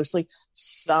very loosely,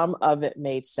 some of it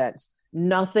made sense.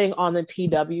 Nothing on the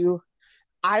PW.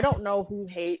 I don't know who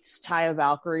hates Taya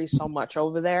Valkyrie so much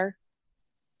over there.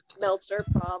 Meltzer,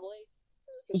 probably.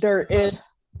 There is.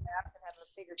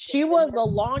 She was the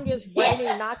longest reigning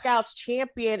Knockouts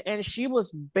champion, and she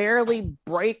was barely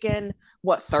breaking,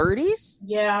 30s?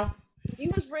 Yeah. She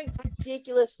was ranked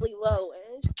ridiculously low.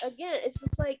 And again, it's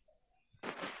just like.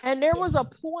 And there was a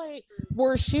point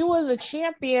where she was a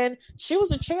champion. She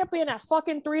was a champion at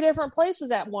fucking 3 different places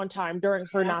at one time during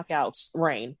her Knockouts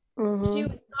reign.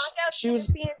 Mm-hmm. She was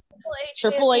champion,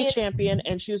 Triple A champion,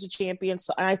 and she was a champion.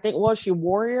 And I think, was she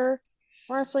Warrior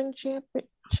Wrestling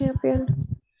champion?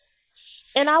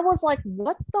 And I was like,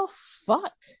 what the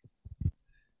fuck?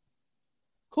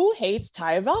 Who hates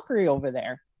Taya Valkyrie over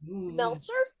there?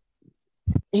 Meltzer?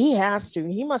 He has to.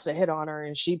 He must have hit on her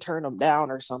and she turned him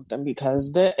down or something,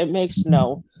 because it makes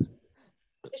no.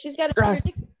 She's got a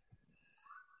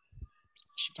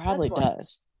She probably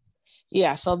does.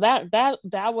 Yeah, so that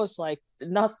was like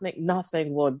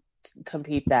nothing would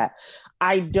compete that.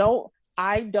 I don't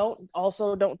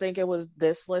think it was,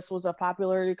 this list was a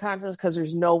popularity contest, because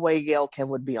there's no way Gail Kim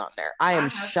would be on there. I am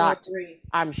shocked.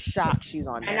 I'm shocked she's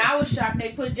on there. And I was shocked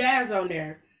they put Jazz on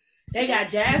there. They got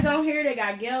Jazz on here, they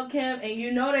got Gail Kim, and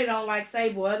you know they don't like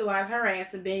Sable, otherwise her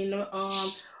ass would be in the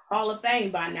Hall of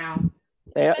Fame by now.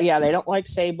 They don't like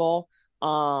Sable.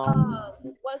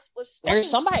 There's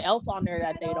somebody else on there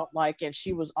that they don't like, and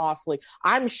she was awfully.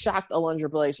 I'm shocked Alundra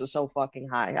Blaze was so fucking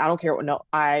high. I don't care what. No,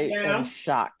 I am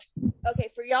shocked. Okay,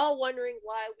 for y'all wondering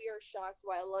why we are shocked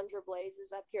why Alundra Blaze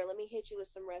is up here, let me hit you with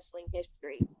some wrestling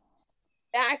history.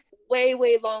 Back way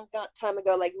long time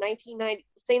ago, like 1990,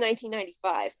 say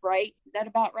 1995, right? Is that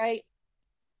about right?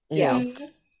 Yeah.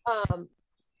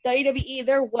 WWE,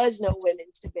 there was no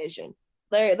women's division.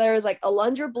 There was like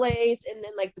Alundra Blaze, and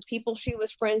then like the people she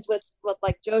was friends with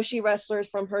like Joshi wrestlers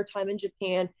from her time in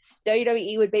Japan.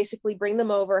 WWE would basically bring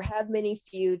them over, have many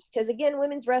feuds, because again,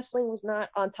 women's wrestling was not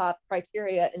on top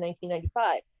criteria in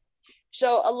 1995.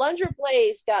 So Alundra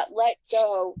Blaze got let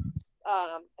go.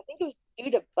 I think it was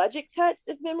due to budget cuts,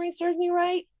 if memory serves me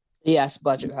right. Yes,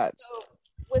 budget cuts. So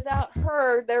without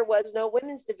her, there was no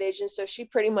women's division. So she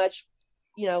pretty much,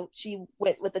 she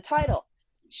went with the title.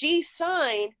 She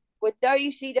signed with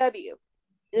WCW.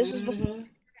 This was before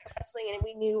wrestling, and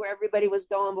we knew where everybody was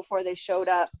going before they showed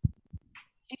up.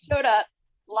 She showed up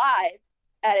live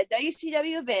at a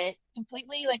WCW event,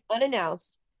 completely like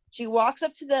unannounced. She walks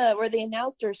up to where the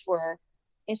announcers were,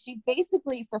 and she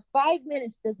basically for 5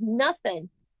 minutes does nothing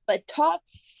but talk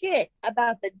shit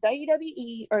about the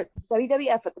WWE or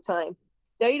WWF at the time.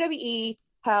 WWE,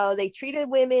 how they treated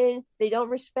women, they don't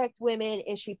respect women,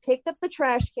 and she picked up the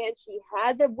trash can. She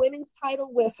had the women's title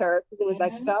with her because it was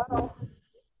like got off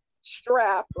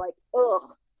strap, like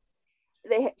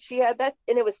she had that,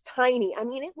 and it was tiny. I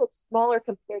mean, it looked smaller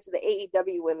compared to the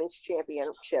AEW Women's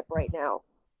Championship right now.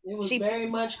 It was very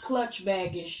much clutch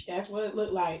baggish. That's what it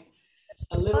looked like.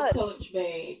 A little clutch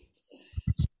bag.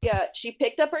 Yeah, she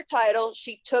picked up her title.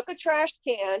 She took a trash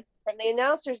can from the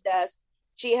announcer's desk.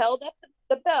 She held up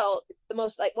the belt. It's the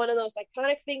most like one of those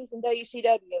iconic things in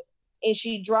WCW. And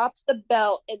she drops the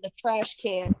belt in the trash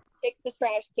can, takes the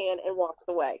trash can, and walks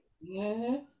away.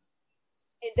 Mm-hmm.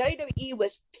 And WWE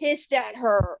was pissed at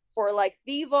her for like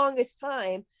the longest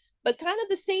time. But kind of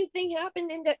the same thing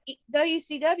happened in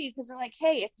WCW because they're like,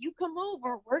 hey, if you come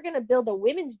over, we're going to build a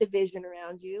women's division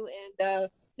around you. And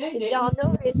if y'all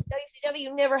notice,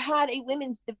 WCW never had a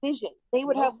women's division. They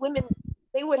would have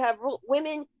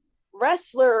women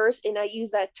wrestlers, and I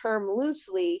use that term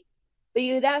loosely,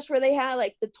 but that's where they had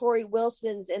like the Tori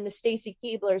Wilsons and the Stacy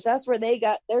Keeblers. That's where they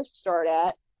got their start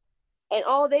at. And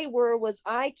all they were was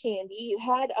eye candy. You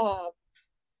had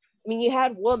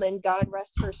woman, God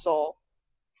rest her soul.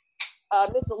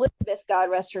 Miss Elizabeth, God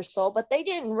rest her soul, but they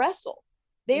didn't wrestle.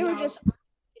 They were just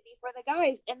for the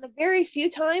guys. And the very few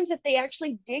times that they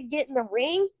actually did get in the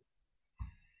ring,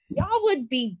 y'all would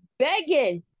be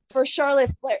begging for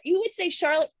Charlotte Flair. You would say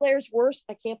Charlotte Flair's worst.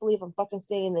 I can't believe I'm fucking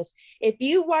saying this. If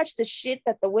you watch the shit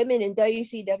that the women in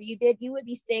WCW did, you would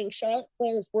be saying Charlotte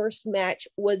Flair's worst match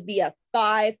was be a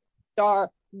 5-star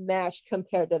match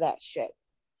compared to that shit.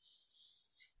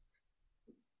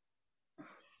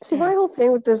 See, my whole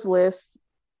thing with this list,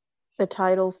 the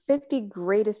title 50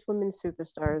 Greatest Women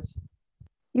Superstars,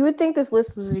 you would think this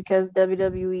list was because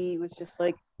WWE was just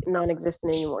like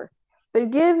non-existent anymore.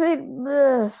 But give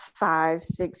it 5,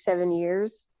 6, 7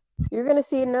 years, you're going to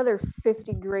see another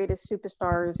 50 greatest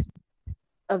superstars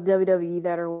of WWE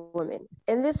that are women.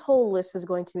 And this whole list is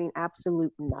going to mean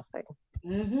absolute nothing.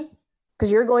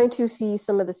 Because you're going to see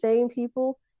some of the same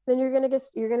people, then you're going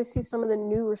to see some of the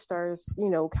newer stars,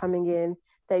 coming in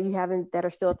that are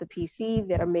still at the PC,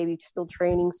 that are maybe still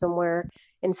training somewhere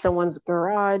in someone's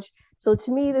garage. So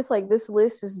to me, this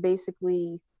list is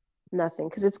basically nothing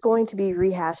because it's going to be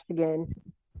rehashed again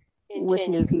with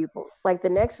new people. Like the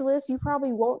next list, you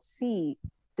probably won't see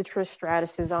the Trish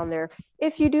Stratus's on there.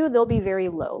 If you do, they'll be very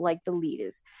low, like the lead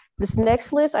is. This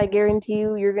next list, I guarantee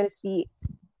you're going to see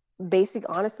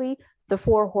honestly, the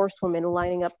 4 horsewomen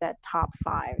lining up that top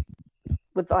 5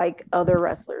 with like other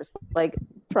wrestlers. Like,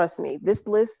 trust me, this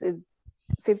list is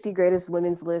 50 greatest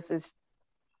women's list is.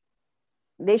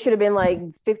 They should have been like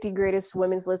 50 greatest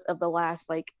women's list of the last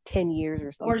like 10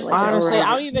 years or something. Honestly,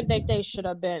 I don't even think they should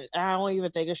have been. I don't even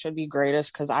think it should be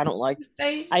greatest because I don't like.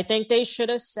 I think they should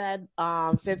have said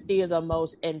 50 of the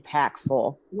most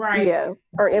impactful. Right. Yeah.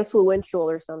 Or influential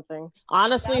or something.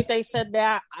 Honestly, if they said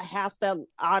that, I have to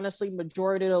honestly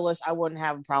majority of the list I wouldn't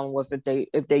have a problem with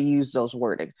if they use those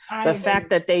wording. The fact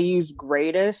that they use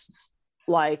greatest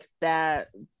like that.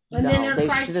 And then their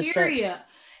criteria.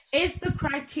 It's the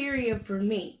criteria for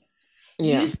me.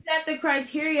 Yeah. You set the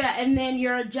criteria and then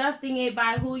you're adjusting it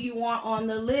by who you want on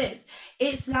the list.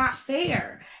 It's not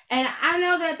fair. And I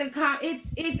know that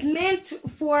it's meant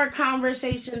for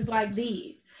conversations like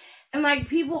these. And like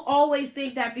people always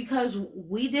think that because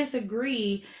we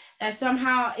disagree that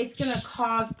somehow it's going to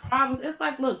cause problems. It's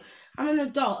like, look, I'm an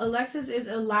adult. Alexis is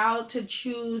allowed to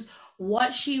choose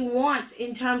what she wants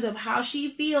in terms of how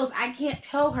she feels. I can't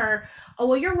tell her, oh,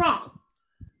 well, you're wrong.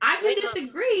 I can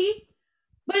disagree,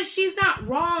 but she's not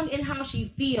wrong in how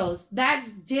she feels.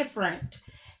 That's different.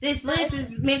 This list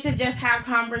is meant to just have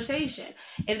conversation.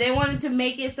 If they wanted to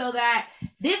make it so that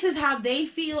this is how they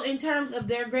feel in terms of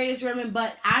their greatest women,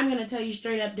 but I'm going to tell you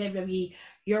straight up, WWE,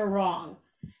 you're wrong.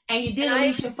 And you did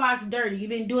Alicia Fox dirty.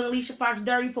 You've been doing Alicia Fox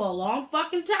dirty for a long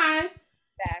fucking time.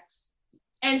 Facts.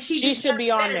 And she should be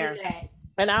on there.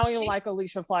 And I don't even like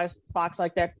Alicia Fox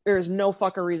like that. There's no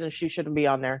fucking reason she shouldn't be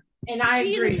on there. And I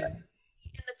agree. In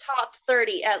the top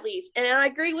 30 at least. And I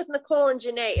agree with Nicole and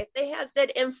Janae. If they had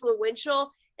said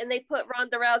influential and they put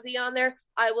Ronda Rousey on there,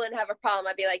 I wouldn't have a problem.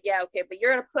 I'd be like, yeah, okay, but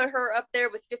you're going to put her up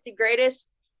there with 50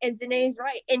 greatest. And Janae's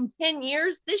right. In 10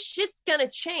 years, this shit's going to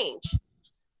change.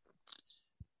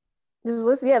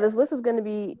 This list is going to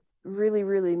be really,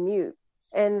 really mute.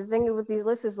 And the thing with these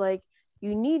lists is like,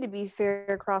 you need to be fair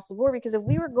across the board because if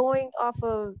we were going off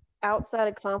of outside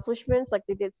accomplishments like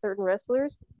they did certain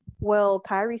wrestlers, well,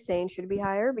 Kairi Sane should be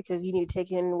higher because you need to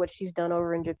take in what she's done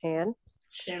over in Japan.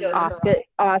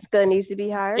 Asuka needs to be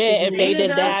higher. Yeah, if they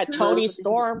did that, Toni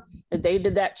Storm. If they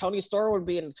did that, Toni Storm would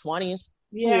be in the 20s.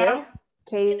 Yeah.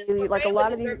 Katie, like a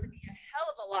lot of these. A hell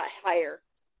of a lot higher.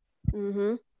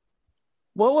 Mm-hmm.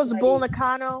 What was Bull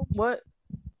Nakano? What?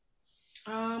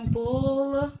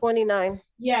 Bull 29.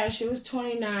 Yeah, she was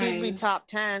 29. She'd be top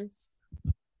 10.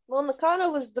 Well, Nakano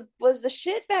was the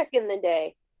shit back in the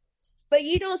day. But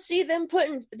you don't see them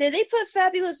putting. Did they put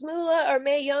Fabulous Moolah or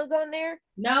Mae Young on there?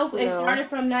 No, it started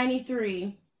from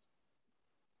 93.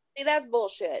 See, that's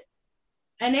bullshit.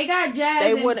 And they got Jazz.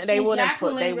 They wouldn't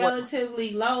Jacqueline put. They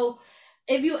relatively low.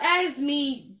 If you ask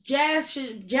me,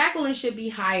 Jacqueline should be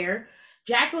higher.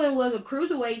 Jacqueline was a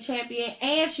cruiserweight champion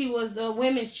and she was the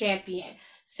women's champion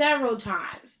several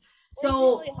times.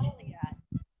 So really highly at?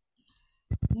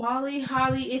 Molly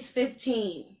Holly is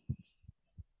 15.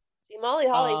 See, Molly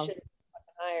Holly should be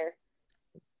higher.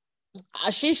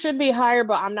 She should be higher,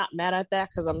 but I'm not mad at that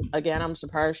because I'm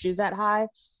surprised she's that high.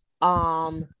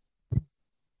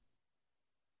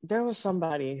 There was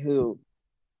somebody who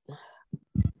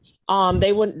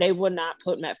they would not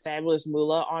put Matt Fabulous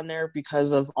Moolah on there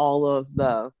because of all of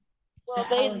the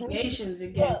allegations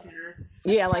against her.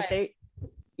 Yeah, like they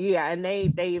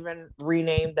even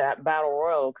renamed that Battle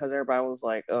Royal because everybody was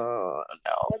like, no.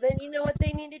 Well, then you know what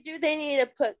they need to do? They need to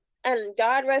put, and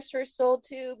God rest her soul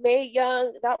too, Mae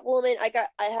Young, that woman. I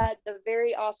had the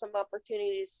very awesome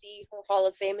opportunity to see her Hall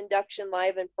of Fame induction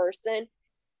live in person.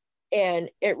 And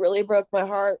it really broke my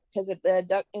heart because at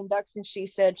the induction, she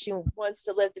said she wants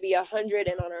to live to be 100,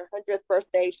 and on her 100th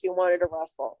birthday, she wanted to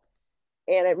wrestle.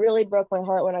 And it really broke my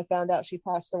heart when I found out she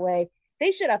passed away.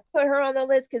 They should have put her on the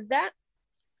list because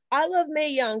I love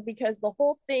Mae Young because the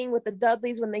whole thing with the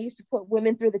Dudleys when they used to put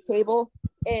women through the table,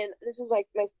 and this was like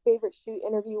my favorite shoot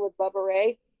interview with Bubba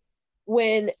Ray,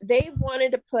 when they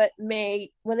wanted to put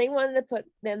Mae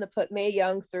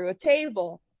Young through a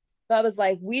table. Bubba's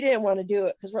like, we didn't want to do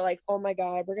it because we're like, oh my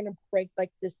God, we're gonna break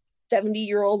like this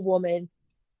 70-year-old woman.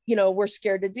 We're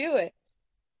scared to do it.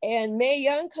 And Mae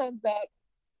Young comes up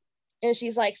and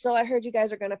she's like, so I heard you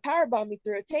guys are gonna powerbomb me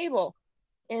through a table.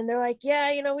 And they're like,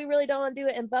 yeah, we really don't want to do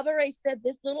it. And Bubba Ray said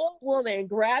this little woman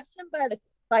grabs him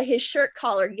by his shirt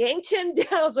collar, yanked him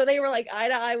down, so they were like eye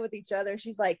to eye with each other.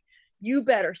 She's like, you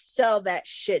better sell that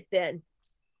shit then.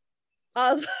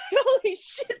 I was like, holy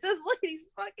shit, this lady's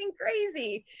fucking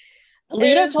crazy.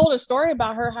 Lita told a story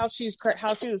about her, how she was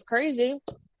crazy.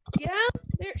 Yeah,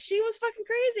 she was fucking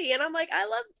crazy. And I'm like,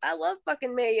 I love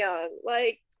fucking Mae Young.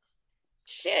 Like,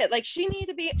 shit, like she needed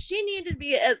to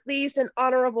be at least an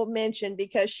honorable mention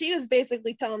because she was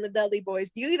basically telling the Dudley boys,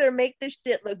 you either make this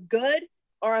shit look good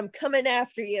or I'm coming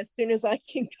after you as soon as I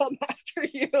can come after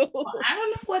you. Well, I don't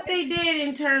know what they did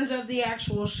in terms of the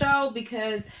actual show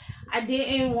because I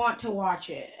didn't want to watch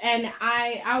it. And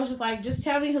I was just like, just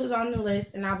tell me who's on the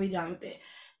list and I'll be done with it.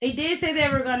 They did say they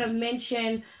were going to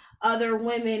mention other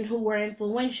women who were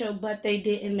influential, but they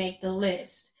didn't make the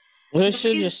list. They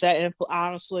should just say,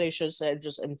 honestly, they should have said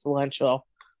just influential.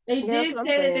 They did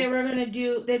say that they were going to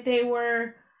do, that they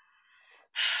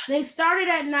started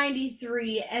at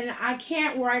 93, and I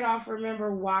can't right off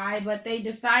remember why, but they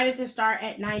decided to start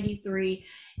at 93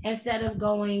 instead of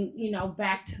going,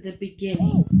 back to the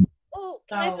beginning.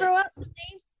 Can I throw out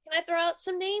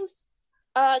some names?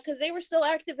 Because they were still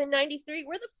active in 93.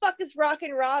 Where the fuck is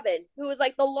Rockin' Robin, who was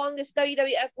like the longest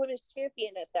WWF Women's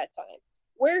Champion at that time?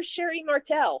 Where's Sherry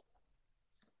Martel?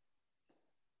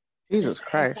 Jesus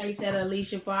Christ. You said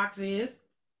Alicia Fox is?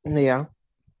 Yeah.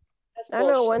 I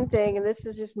know one thing, and this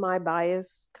is just my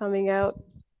bias coming out.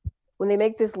 When they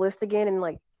make this list again in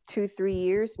like 2-3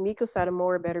 years, Miko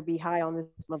Satomura better be high on this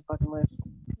motherfucking list.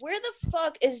 Where the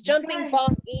fuck is Jumping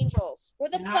Bomb Angels? Where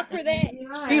the fuck are they?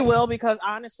 She will, because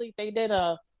honestly, they did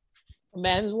a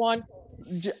men's one.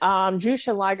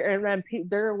 Jushin Liger, and then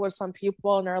there was some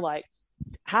people, and they're like,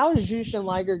 how is Jushin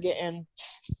Liger getting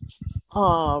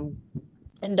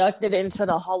inducted into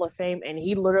the Hall of Fame, and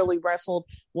he literally wrestled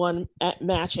one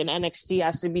match in NXT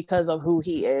as to because of who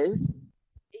he is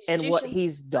and what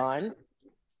he's done.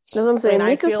 That's what I'm saying.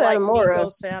 I feel like Miko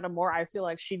Satomura, I feel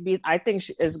like I think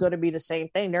she is going to be the same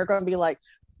thing. They're going to be like,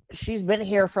 she's been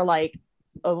here for like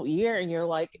a year, and you're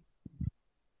like,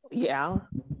 yeah,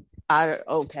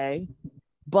 okay.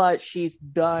 But she's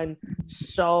done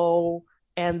so,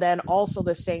 and then also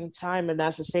the same time, and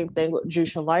that's the same thing with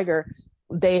Jushin Liger,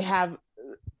 they have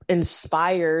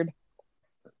inspired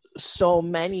so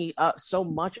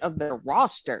much of their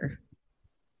roster.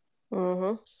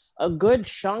 Mm-hmm. A good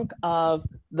chunk of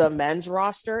the men's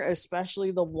roster,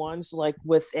 especially the ones like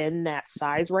within that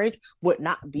size range, would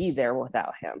not be there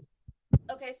without him.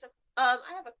 Okay, so I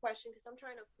have a question because I'm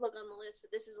trying to look on the list,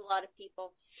 but this is a lot of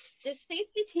people. Does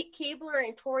Stacy Keibler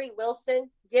and Tori Wilson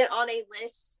get on a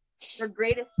list for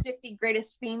greatest 50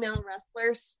 greatest female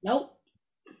wrestlers? Nope.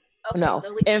 Okay, no.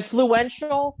 So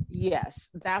Influential, yes.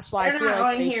 That's why they're I feel not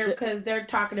like on here because they're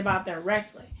talking about their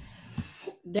wrestling.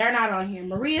 They're not on here.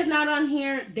 Maria's not on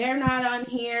here. They're not on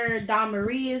here. Dawn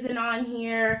Marie isn't on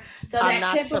here. So I'm that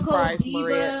not typical surprised diva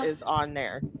Maria is on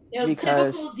there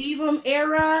because typical diva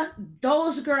era,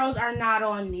 those girls are not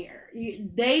on there.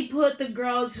 They put the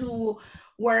girls who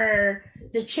were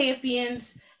the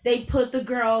champions. They put the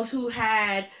girls who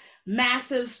had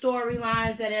massive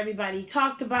storylines that everybody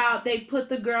talked about. They put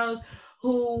the girls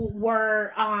who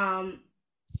were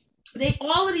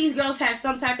all of these girls had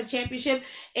some type of championship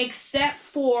except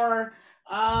for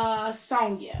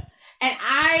Sonya.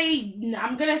 And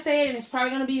I'm gonna say it, and it's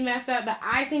probably gonna be messed up, but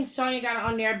I think Sonya got it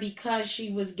on there because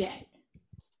she was gay.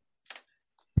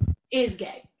 Is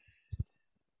gay.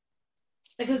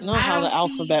 Because You know how the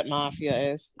Alphabet Mafia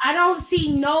is. I don't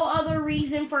see no other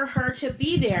reason for her to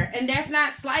be there. And that's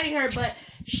not slighting her, but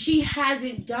she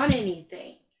hasn't done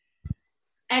anything.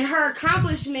 And her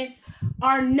accomplishments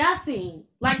are nothing.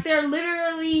 Like, they're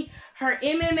literally her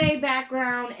MMA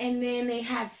background, and then they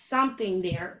had something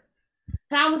there.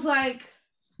 And I was like,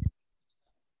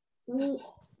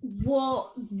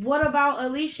 well, what about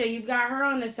Alicia? You've got her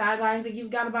on the sidelines, and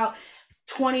you've got about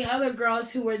 20 other girls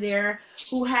who were there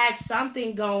who had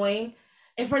something going.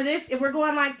 And if we're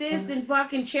going like this, then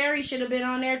fucking Cherry should have been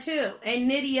on there too. And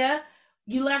Nydia,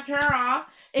 you left her off.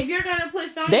 If you're gonna put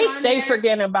something, they stay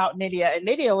forgetting about Nydia, and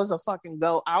Nydia was a fucking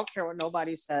goat. I don't care what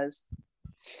nobody says.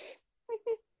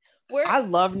 I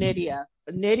love Nydia.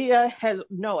 Nydia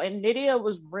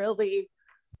was really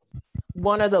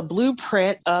one of the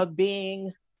blueprint of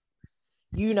being,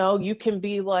 you can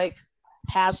be like,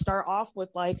 start off with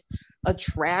like a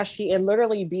trashy and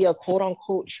literally be a quote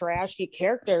unquote trashy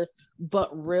character, but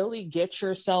really get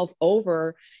yourself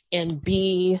over and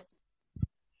be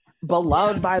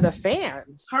beloved by the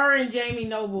fans. Her and Jamie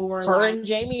Noble were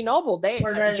Jamie Noble. They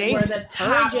were the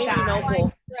top Jamie guys.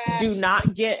 Noble do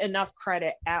not get enough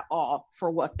credit at all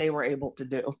for what they were able to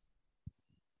do.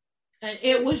 And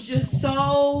it was just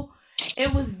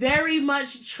it was very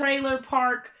much trailer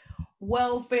park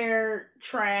welfare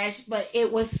trash, but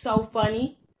it was so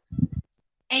funny.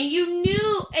 And you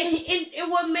knew,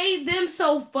 and what made them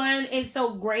so fun and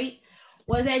so great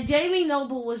was that Jamie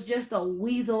Noble was just a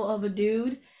weasel of a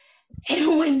dude.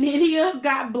 And when Nydia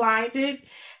got blinded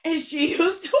and she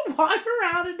used to walk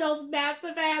around in those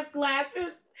massive ass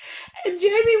glasses, and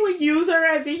Jamie would use her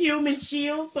as a human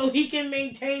shield so he can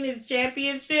maintain his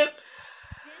championship.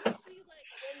 Didn't she like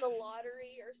win the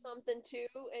lottery or something too?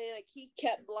 And like he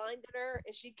kept blinding her,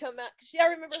 and she'd come out. I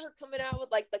remember her coming out with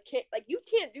like the cane. Like, you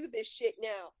can't do this shit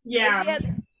now. Yeah. Like, she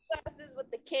had glasses with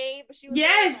the cane, but she was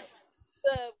yes.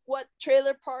 Like, what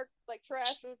trailer park like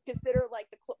trash would consider like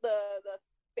the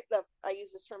I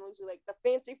use this term loosely, like the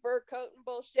fancy fur coat and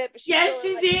bullshit. But she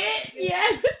did. Yeah.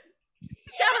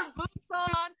 She got her boots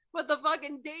on with the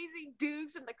fucking Daisy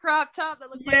Dukes and the crop top that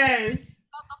looked like about to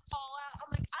fall out. I'm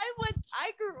like,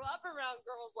 I grew up around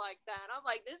girls like that. I'm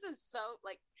like, this is so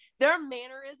like their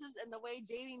mannerisms and the way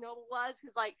Jamie Noble was,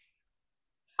 because like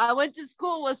I went to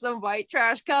school with some white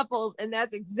trash couples, and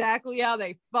that's exactly how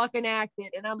they fucking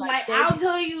acted. And I'm like I'll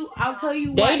tell you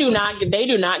they do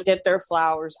not get their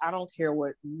flowers. I don't care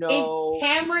what if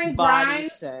Cameron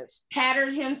Grimes says.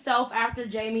 patterned himself after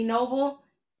Jamie Noble,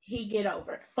 he get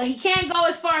over it. But he can't go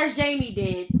as far as Jamie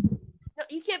did. No,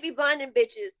 you can't be blinding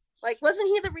bitches. Like, wasn't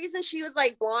he the reason she was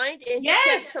like blind? And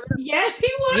yes, he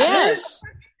was. Yes.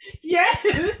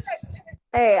 Yes.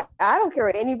 Hey, I don't care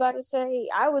what anybody say.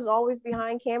 I was always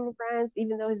behind Cameron Grimes,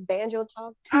 even though his banjo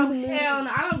talk. Oh hell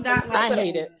no! I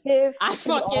hate it. Tiff, I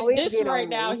fucking this right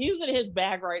now. He's in his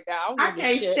bag right now. I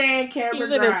can't stand Cameron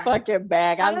Grimes. He's in his fucking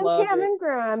bag. I love Cameron it.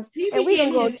 Grimes, and we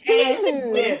can go to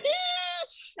the moon.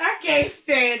 I can't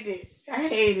stand it. I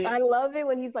hate it. I love it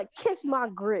when he's like, "Kiss my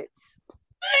grits."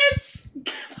 Bitch,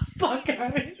 get the fuck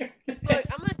out of here.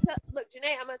 Look,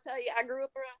 Janae, I'm gonna tell you, I grew up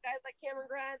around guys like Cameron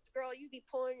Grimes. Girl, you be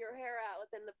pulling your hair out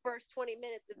within the first 20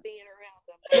 minutes of being around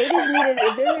them. They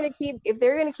just if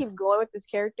they're gonna keep going with this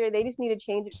character, they just need to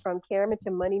change it from Cameron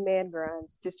to Money Man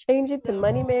Grimes. Just change it to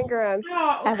Money Man Grimes.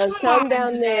 Have him come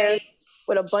down there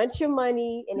with a bunch of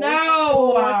money and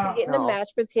wants to get in a match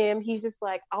with him. He's just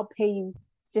like, I'll pay you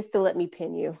just to let me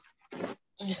pin you.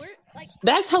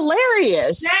 That's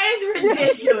hilarious. That is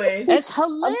ridiculous. That's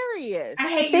hilarious. I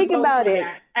hate Think you both about for it.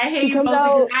 that. I hate you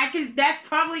both because that's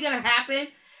probably gonna happen,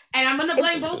 and I'm gonna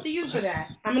blame both of you for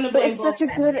that. I'm gonna blame both.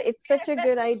 It's such a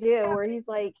good idea where he's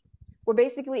like, where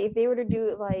basically if they were to do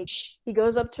it like he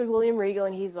goes up to William Regal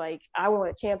and he's like, I want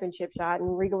a championship shot,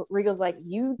 and Regal's like,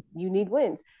 you need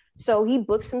wins. So he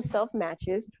books himself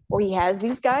matches where he has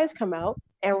these guys come out.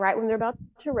 And right when they're about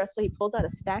to wrestle, he pulls out a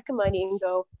stack of money and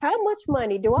go, how much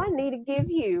money do I need to give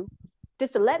you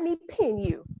just to let me pin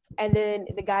you? And then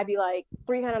the guy be like,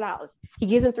 $300. He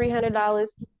gives him $300.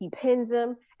 He pins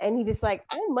him. And he just like,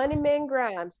 I'm Money Man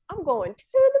Grimes. I'm going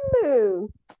to the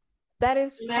moon. That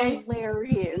is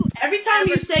hilarious. Every time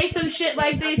you say some shit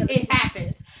like this, it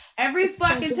happens. Every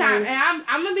fucking time. And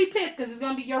I'm going to be pissed because it's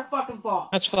going to be your fucking fault.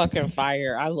 That's fucking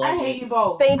fire. I love it. I hate you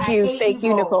both. Thank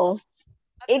you, Nicole.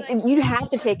 You have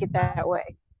to take it that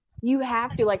way. You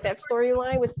have to, like, that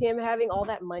storyline with him having all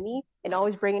that money and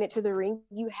always bringing it to the ring.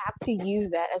 You have to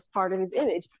use that as part of his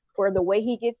image. Where the way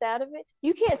he gets out of it,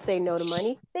 you can't say no to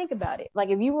money. Think about it. Like,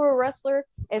 if you were a wrestler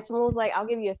and someone was like, "I'll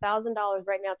give you $1,000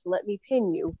 right now to let me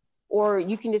pin you," or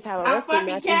you can just have a wrestling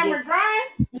match. Cameron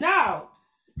Grimes? No.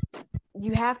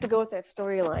 You have to go with that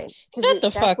storyline. Shut the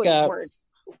fuck up.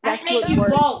 I hate you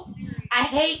both. I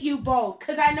hate you both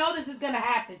because I know this is going to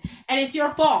happen, and it's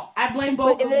your fault. I blame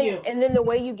both of you. And then the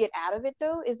way you get out of it,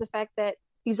 though, is the fact that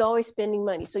he's always spending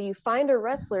money. So you find a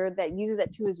wrestler that uses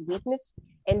that to his weakness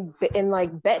and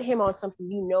like bet him on something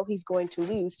you know he's going to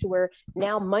lose, to where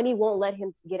now money won't let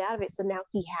him get out of it. So now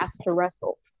he has to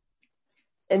wrestle.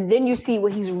 And then you see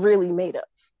what he's really made of.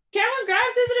 Cameron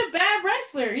Grimes isn't a bad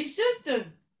wrestler. He's just a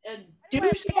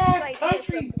douchey-ass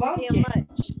country bumpkin.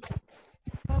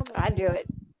 I'd do it.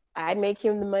 I'd make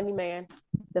him the money man.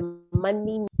 The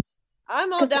money.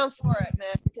 I'm all down for it,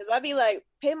 man. Because I'd be like,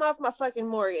 pay him off my fucking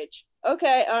mortgage.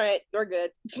 Okay, all right, we're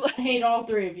good. I hate all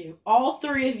three of you. All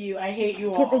three of you. I hate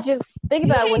you all. Because just think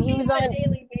about it, when he was on a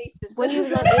daily basis. When he was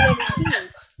on NXT,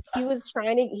 he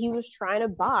was trying to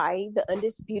buy the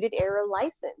Undisputed Era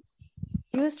license.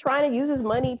 He was trying to use his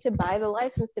money to buy the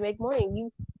license to make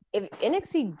money. If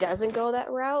NXT doesn't go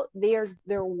that route,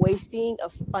 they're wasting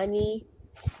a funny,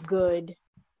 good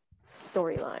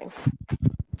storyline.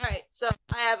 All right, so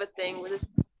I have a thing with this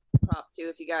top two,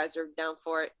 if you guys are down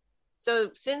for it.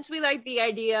 So since we like the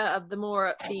idea of the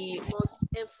most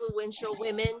influential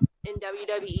women in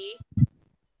WWE,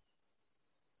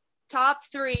 top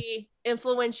 3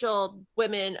 influential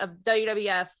women of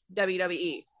WWF,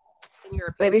 WWE, in your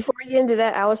opinion. Wait, before we get into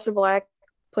that, Aleister Black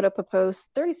put up a post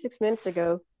 36 minutes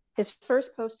ago, his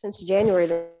first post since January,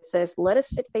 that says, "Let us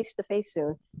sit face to face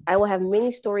soon. I will have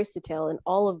many stories to tell, and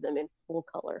all of them in full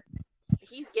color."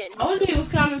 He's getting. I knew he was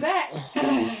coming back.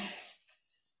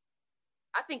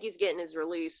 I think he's getting his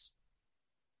release.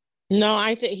 No,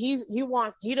 I think he didn't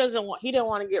want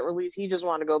to get released. He just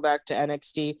wanted to go back to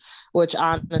NXT, which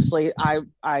honestly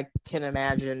I can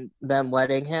imagine them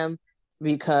letting him,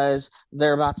 because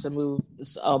they're about to move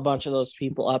a bunch of those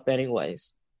people up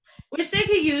anyways. Which they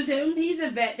could use him. He's a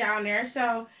vet down there,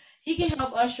 so he can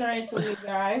help usher in some new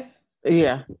guys.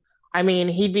 Yeah. I mean,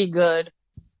 he'd be good,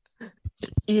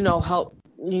 help,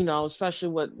 especially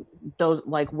with those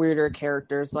like weirder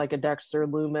characters like a Dexter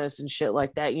Lumis and shit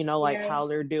like that, how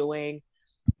they're doing.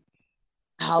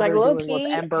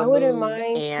 With Ember Moon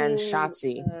and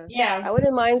Shotzi. I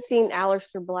wouldn't mind seeing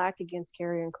Aleister Black against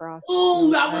Karrion Kross.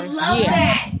 Ooh, I would love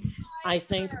that. I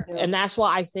think, and that's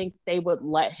why I think they would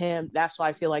let him. That's why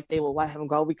I feel like they will let him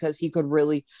go, because he could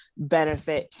really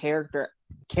benefit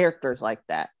characters like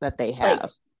that they have. Like,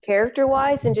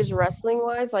 character-wise and just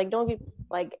wrestling-wise,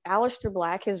 Aleister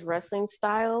Black, his wrestling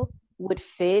style would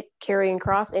fit Karrion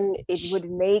Kross, and it would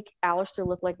make Aleister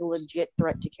look like a legit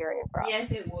threat to Karrion Kross.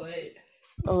 Yes, it would.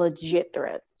 A legit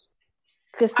threat.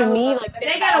 Because to me,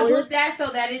 they gotta book that so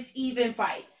that it's even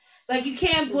fight. Like, you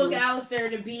can't book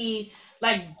Aleister to be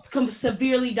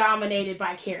severely dominated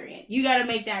by Karrion. You gotta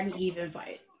make that an even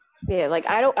fight. Yeah,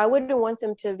 I wouldn't want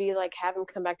them to be have him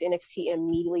come back to NXT and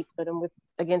immediately put him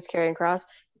against Karrion Kross.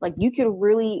 You could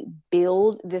really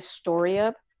build this story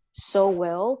up so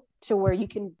well to where you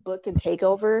can book a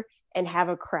takeover and have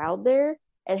a crowd there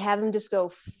and have them just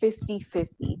go 50-50.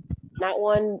 Not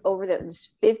one over that, just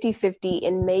 50-50,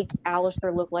 and make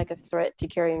Aleister look like a threat to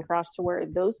Karrion Kross, to where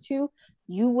those two,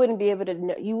 you wouldn't be able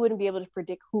to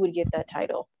predict who would get that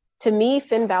title. To me,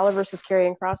 Finn Balor versus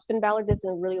Karrion Kross, Finn Balor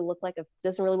doesn't really look like a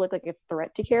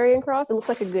threat to Karrion Kross. It looks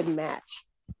like a good match.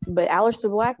 But Aleister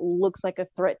Black looks like a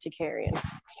threat to Karrion.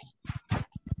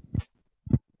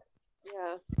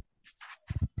 Yeah.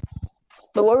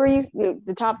 But what were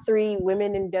the top 3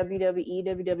 women in WWE,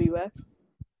 WWF?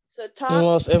 So the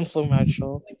most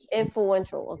influential.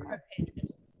 Influential, okay.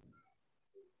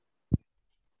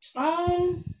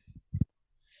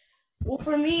 Well,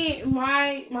 for me,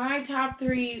 my top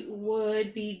 3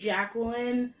 would be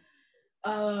Jacqueline,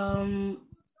 Chyna,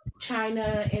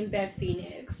 and Beth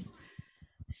Phoenix.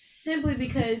 Simply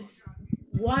because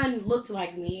one looked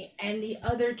like me, and the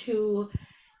other 2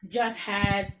 just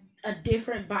had a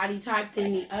different body type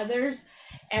than the others.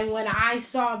 And when I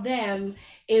saw them,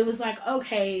 it was like,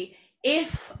 okay,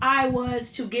 if I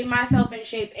was to get myself in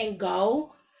shape and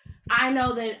go, I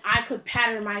know that I could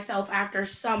pattern myself after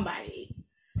somebody.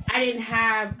 I didn't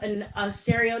have a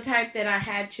stereotype that I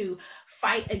had to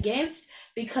fight against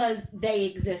because they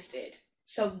existed.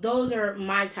 So those are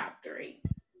my top 3.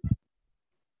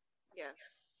 Yeah.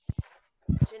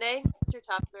 Janae, what's your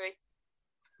top 3?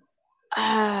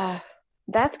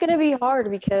 That's going to be hard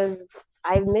because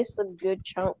I've missed a good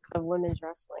chunk of women's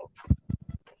wrestling.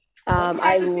 Well, you have to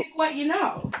I pick what you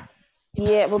know.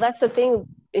 Yeah, well, that's the thing.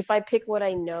 If I pick what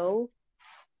I know,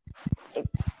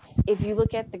 if you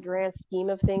look at the grand scheme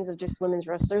of things of just women's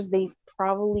wrestlers, they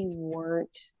probably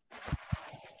weren't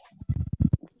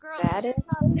Girl, bad.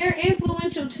 They're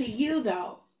influential to you,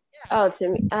 though. Oh, to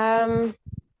me,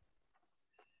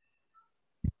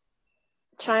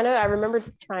 China. I remember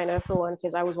China for one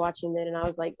because I was watching it and I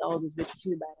was like, "Oh, this bitch is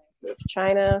too badass." Bitch.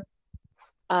 China.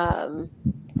 Um,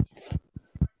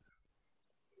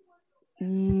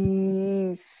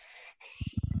 this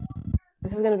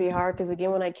is gonna be hard because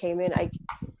again, when I came in,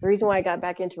 the reason why I got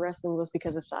back into wrestling was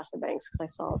because of Sasha Banks because I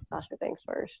saw Sasha Banks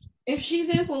first. If she's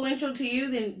influential to you,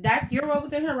 then that's your role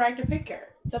within her right to pick her.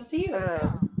 It's up to you.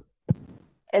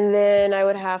 And then I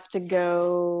would have to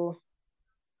go.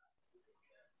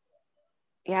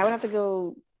 Yeah, I would have to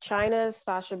go China,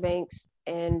 Sasha Banks,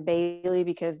 and Bailey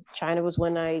because China was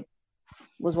when I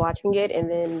was watching it, and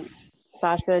then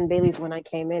Sasha and Bailey's when I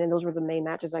came in, and those were the main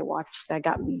matches I watched that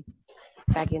got me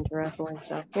back into wrestling.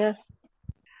 So yeah.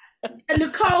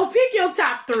 Nicole, pick your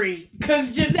top three,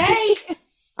 because Janae.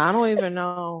 I don't even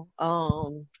know.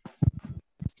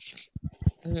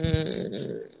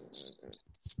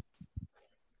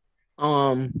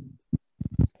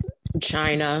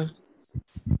 China.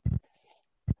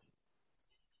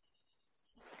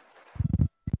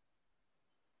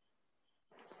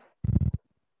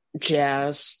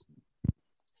 Jazz.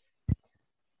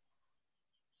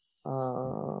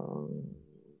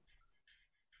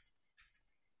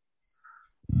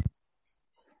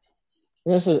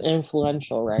 This is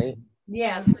influential, right?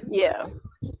 Yeah. Yeah.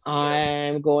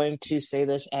 I'm going to say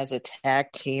this as a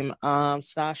tag team.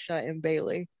 Sasha and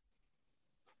Bailey.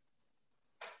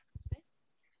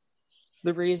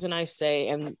 The reason I'm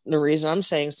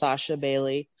saying Sasha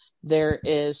Bailey, there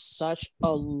is such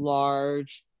a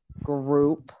large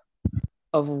group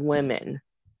of women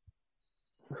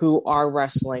who are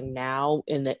wrestling now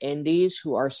in the indies,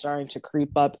 who are starting to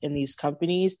creep up in these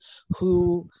companies,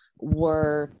 who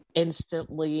were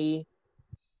instantly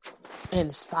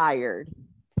inspired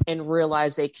and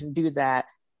realized they can do that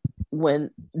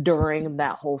during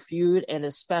that whole feud, and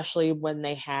especially when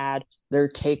they had their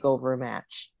takeover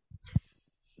match.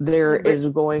 There is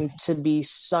going to be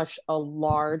such a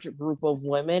large group of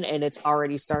women, and it's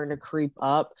already starting to creep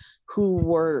up, who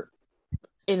were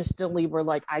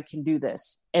like, I can do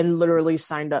this, and literally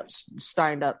signed up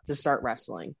to start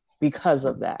wrestling because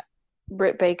of that.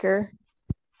 Britt Baker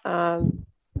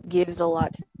gives a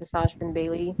lot to Sasha and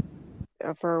Bailey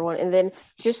for one, and then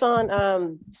just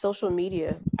on social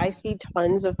media, I see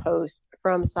tons of posts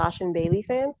from Sasha and Bailey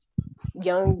fans,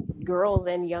 young girls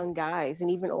and young guys, and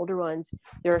even older ones.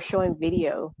 They're showing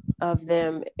video of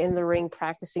them in the ring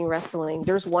practicing wrestling.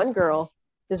 There's one girl,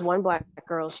 this one black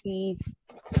girl. She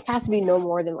has to be no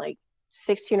more than like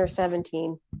 16 or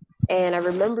 17. And I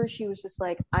remember she was just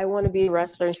like, I want to be a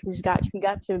wrestler. And she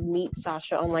got to meet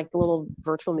Sasha on like the little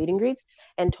virtual meet and greets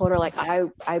and told her like,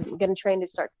 I'm going to train to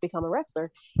start to become a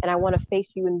wrestler. And I want to face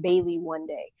you and Bailey one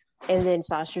day. And then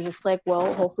Sasha's just like,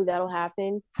 well, hopefully that'll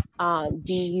happen.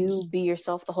 Be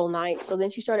yourself the whole night. So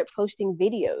then she started posting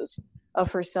videos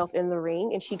of herself in the ring.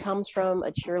 And she comes from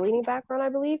a cheerleading background, I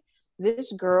believe.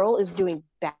 This girl is doing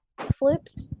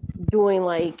backflips, doing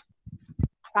like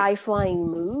high flying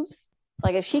moves.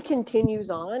 Like if she continues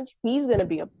on, she's going to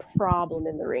be a problem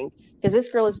in the ring. Because this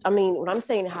girl is, I mean, when I'm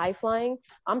saying high flying,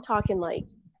 I'm talking like,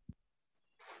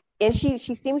 and she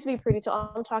seems to be pretty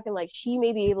tall. I'm talking like she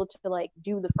may be able to like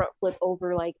do the front flip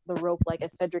over like the rope like a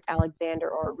Cedric Alexander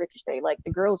or a Ricochet. Like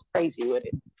the girl's crazy with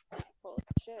it.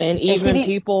 And even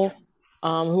people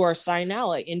who are signed now,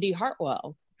 like Indy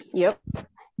Hartwell. Yep.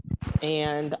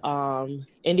 And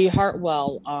Indy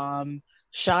Hartwell,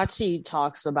 Shotzi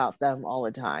talks about them all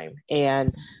the time,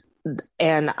 and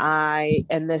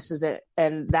this is it,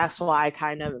 and that's why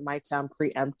it might sound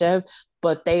preemptive,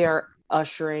 but they are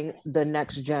ushering the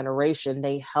next generation.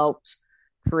 They helped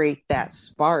create that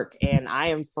spark, and I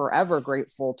am forever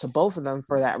grateful to both of them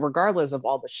for that, regardless of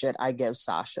all the shit I give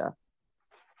Sasha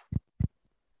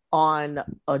on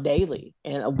a daily,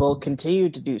 and will continue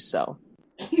to do so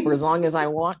for as long as I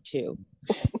want to.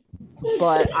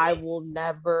 But I will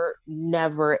never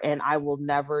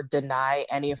deny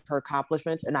any of her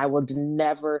accomplishments, and I will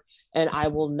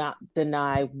not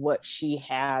deny what she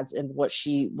has and what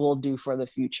she will do for the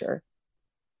future.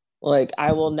 Like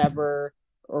I will never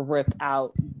rip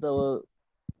out the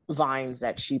vines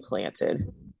that she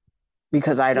planted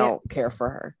because I don't care for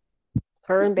her.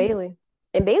 Her and Bailey.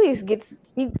 And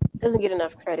she doesn't get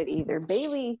enough credit either.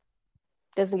 Bailey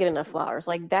doesn't get enough flowers.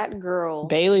 Like that girl.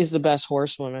 Bailey's the best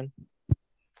horsewoman.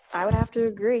 I would have to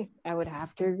agree.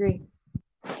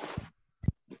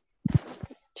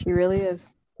 She really is.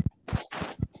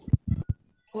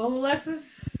 Well,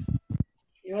 Alexis,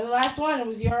 you were the last one. It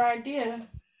was your idea.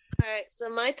 All right, so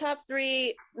my top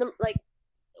three, like,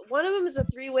 one of them is a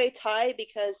three-way tie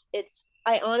because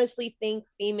I honestly think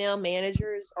female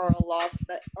managers are a lost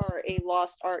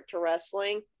art to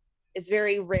wrestling. It's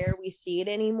very rare we see it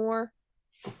anymore.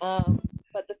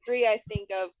 But the three I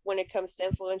think of when it comes to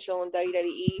influential in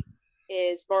WWE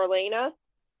is Marlena,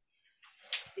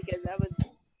 because that was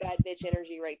bad bitch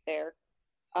energy right there.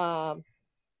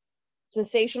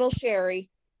 Sensational Sherri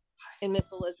and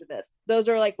Miss Elizabeth. Those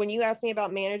are like, when you ask me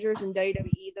about managers in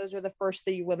WWE, those are the first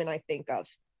three women I think of.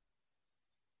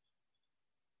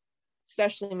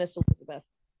 Especially Miss Elizabeth.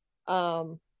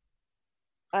 I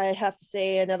have to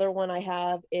say another one I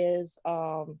have is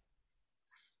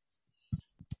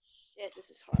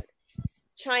this is hard.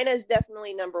 Chyna is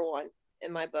definitely number one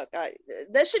in my book.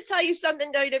 That should tell you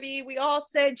something, WWE. We all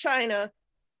said Chyna.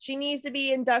 She needs to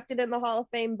be inducted in the Hall of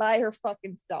Fame by her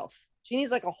fucking self. She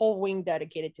needs like a whole wing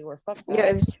dedicated to her. Fuck that. Yeah,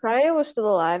 if Chyna was still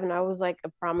alive and I was like a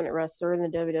prominent wrestler in the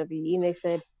WWE and they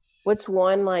said, what's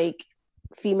one like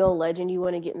female legend you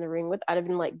want to get in the ring with? I'd have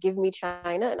been like, give me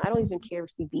Chyna, and I don't even care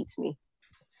if she beats me.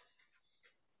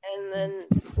 And then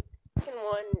the second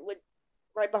one would,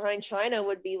 right behind Chyna,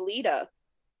 would be Lita,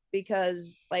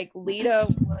 because like Lita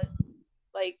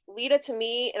to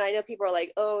me, and I know people are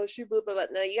like, oh, she blew, but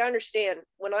no, you understand.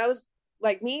 When I was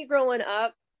like, me growing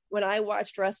up, when I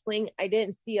watched wrestling, I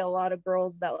didn't see a lot of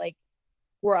girls that like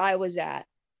where I was at,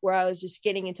 where I was just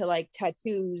getting into like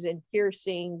tattoos and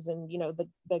piercings and, you know,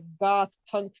 the goth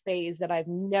punk phase that I've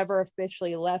never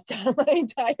officially left out of my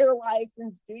entire life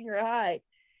since junior high.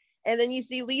 And then you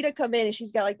see Lita come in and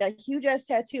she's got like that huge ass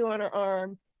tattoo on her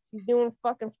arm. She's doing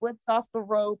fucking flips off the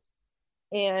ropes.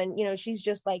 And, you know, she's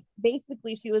just like,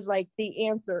 basically she was like the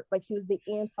answer, like she was the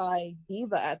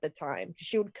anti-diva at the time.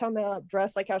 She would come out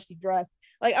dressed like how she dressed.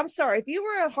 Like, I'm sorry, if you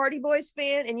were a Hardy Boys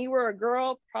fan and you were a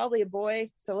girl, probably a boy,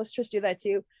 so let's just do that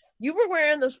too. You were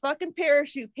wearing those fucking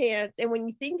parachute pants, and when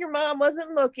you think your mom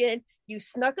wasn't looking, you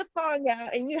snuck a thong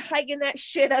out and you hiking that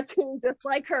shit up to just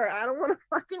like her. I don't want to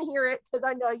fucking hear it because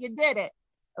I know you did it,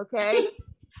 okay?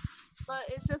 But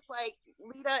it's just like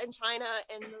Lita and Chyna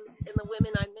and the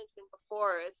women I mentioned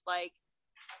before. It's like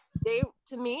they,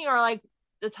 to me, are like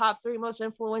the top three most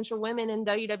influential women in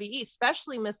WWE,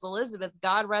 especially Miss Elizabeth.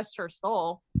 God rest her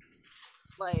soul.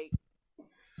 Like,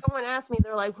 someone asked me,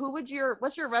 they're like, what's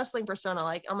your wrestling persona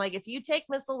like? I'm like, if you take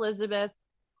Miss Elizabeth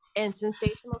and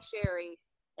Sensational Sherri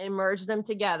and merge them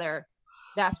together,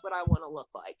 that's what I want to look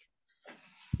like.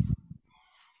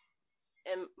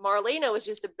 And Marlena was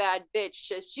just a bad bitch.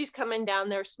 She's coming down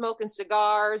there smoking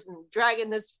cigars and dragging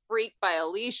this freak by a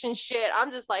leash and shit.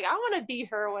 I'm just like, I want to be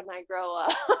her when I grow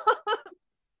up.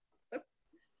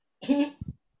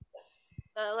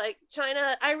 Like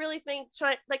Chyna, I really think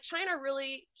Chyna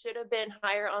really should have been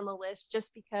higher on the list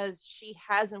just because she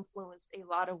has influenced a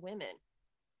lot of women.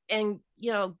 And,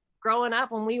 you know, growing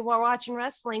up when we were watching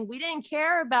wrestling, we didn't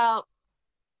care about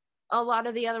a lot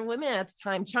of the other women at the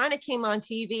time. Chyna came on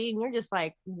TV and you're just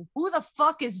like, who the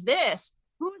fuck is this?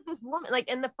 Who is this woman?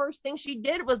 Like, and the first thing she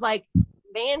did was like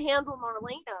manhandle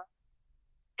Marlena.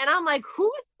 And I'm like, who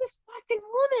is this fucking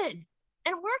woman?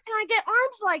 And where can I get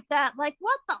arms like that? Like,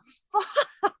 what the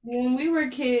fuck? When we were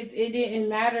kids, it didn't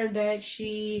matter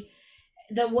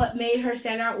that what made her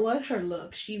stand out was her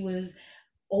look. She was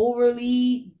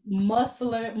overly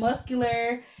muscular,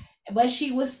 but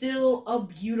she was still a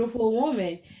beautiful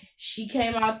woman. She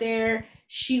came out there,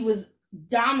 she was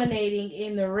dominating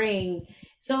in the ring.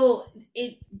 So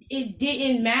it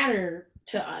didn't matter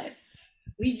to us.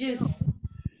 We just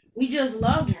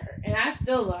loved her, and I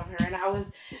still love her. And I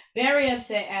was very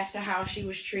upset as to how she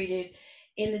was treated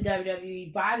in the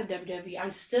WWE by the WWE.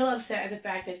 I'm still upset at the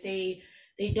fact that they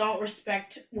don't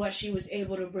respect what she was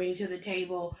able to bring to the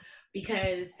table,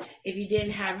 because if you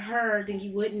didn't have her, then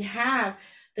you wouldn't have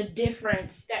the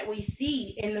difference that we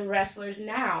see in the wrestlers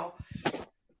now.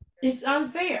 It's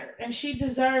unfair, and she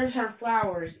deserves her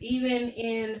flowers. Even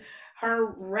in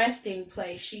her resting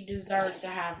place, she deserves to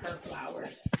have her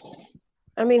flowers.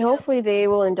 I mean, hopefully they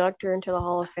will induct her into the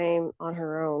Hall of Fame on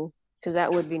her own, because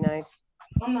that would be nice.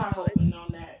 I'm not hoping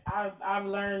on that. I've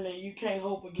learned that you can't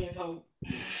hope against hope.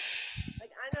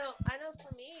 Like, I know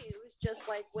for me, it was just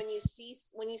like when you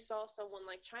saw someone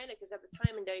like Chyna, because at the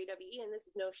time in WWE, and this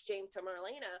is no shame to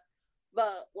Marlena,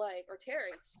 but like, or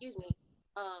Terry, excuse me,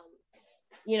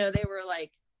 you know, they were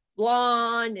like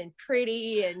blonde and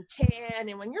pretty and tan,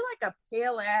 and when you're like a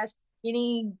pale ass,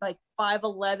 skinny, like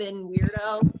 5'11"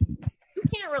 weirdo, you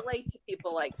can't relate to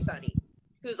people like Sunny,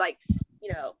 who's like,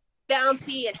 you know,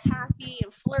 bouncy and happy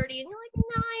and flirty, and you're like,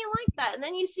 no, I like that. And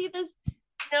then you see this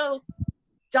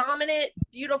dominant,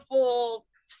 beautiful,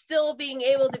 still being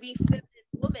able to be feminine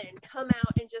woman come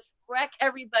out and just wreck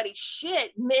everybody's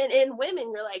shit, men and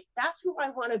women. You're like, that's who I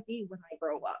want to be when I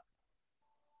grow up.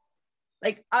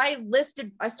 Like I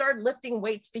started lifting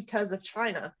weights because of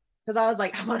China. Because I was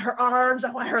like, I want her arms,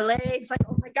 I want her legs. Like,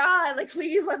 oh my God, like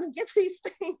please let me get these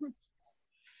things.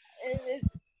 And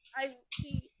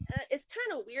it's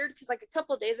kind of weird because like a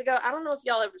couple of days ago, I don't know if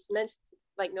y'all ever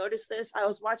noticed this. I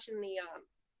was watching the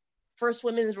first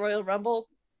Women's Royal Rumble,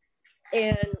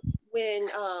 and when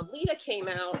Lita came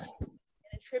out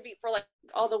in tribute for like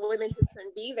all the women who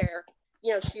couldn't be there,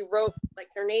 she wrote like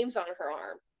their names on her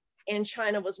arm, and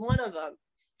China was one of them.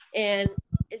 And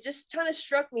it just kind of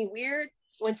struck me weird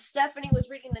when Stephanie was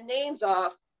reading the names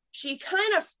off, she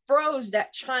kind of froze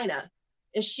that China,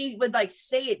 and she would like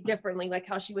say it differently, like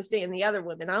how she was saying the other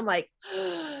women. I'm like,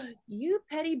 you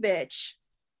petty bitch.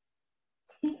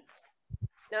 Now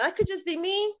that could just be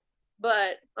me,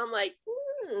 but I'm like,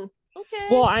 okay.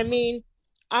 Well, I mean,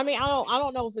 I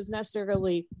don't know if it's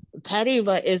necessarily petty,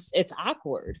 but it's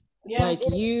awkward. Yeah. Like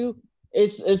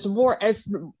it's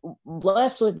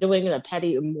less with doing the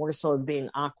petty and more so being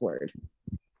awkward.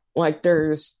 Like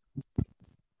there's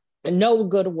no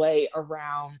good way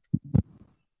around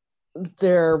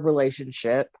their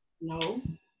relationship. No.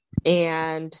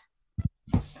 And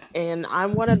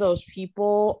I'm one of those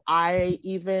people, I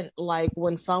even like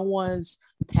when someone's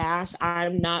passed,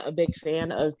 I'm not a big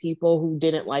fan of people who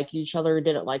didn't like each other,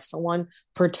 didn't like someone,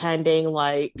 pretending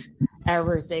like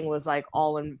everything was like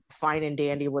all in fine and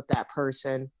dandy with that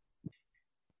person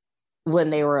when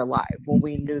they were alive, when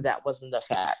we knew that wasn't the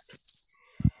fact.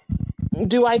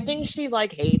 Do I think she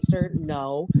like hates her?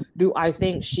 No. Do I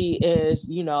think she is,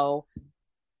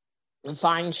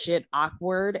 find shit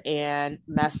awkward and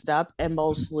messed up and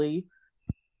mostly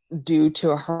due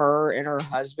to her and her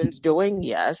husband's doing?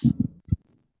 Yes.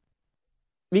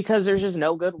 Because there's just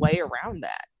no good way around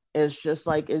that. It's just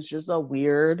a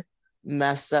weird,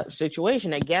 messed up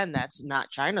situation. Again, that's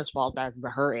not China's fault. That's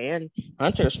her and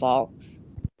Hunter's fault.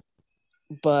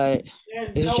 But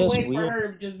there's it's no just way weird. for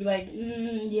her to just be like,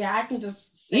 yeah, I can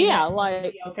just say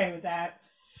like be okay with that.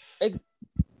 And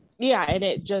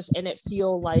it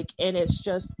feel like, and it's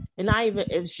just, and not even,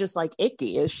 it's just like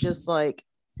icky. It's just like,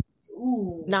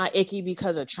 ooh, not icky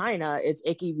because of China. It's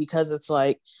icky because it's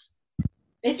like,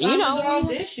 it's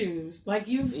unresolved issues. Like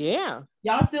y'all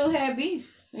still had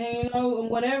beef, and and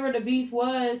whatever the beef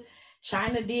was,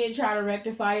 China did try to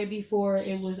rectify it before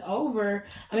it was over.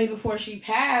 I mean, before she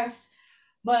passed.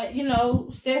 But,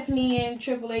 Stephanie and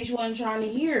Triple H wasn't trying to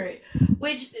hear it,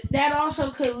 which that also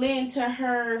could lend to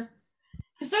her.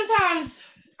 Because sometimes,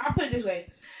 I'll put it this way,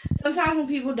 sometimes when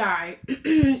people die,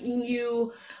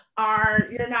 you're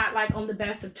not like on the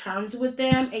best of terms with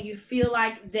them, and you feel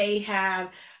like they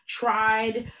have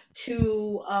tried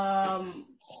to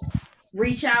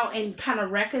reach out and kind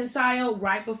of reconcile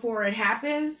right before it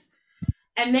happens.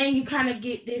 And then you kind of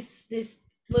get this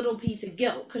little piece of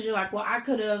guilt because you're like, well, I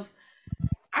could have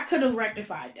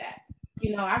rectified that.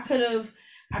 I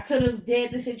could have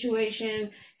did the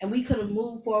situation and we could have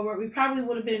moved forward. We probably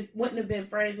wouldn't have been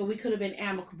friends, but we could have been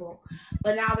amicable.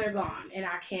 But now they're gone and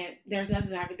there's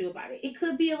nothing I can do about it. It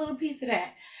could be a little piece of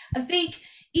that. I think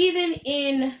even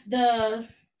in the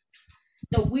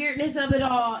weirdness of it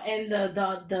all and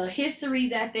the history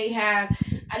that they have,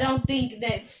 I don't think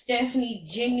that Stephanie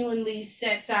genuinely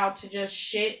sets out to just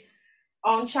shit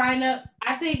on China.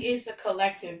 I think it's a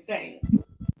collective thing.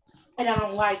 And I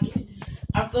don't like it.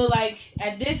 I feel like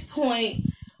at this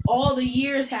point, all the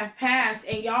years have passed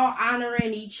and y'all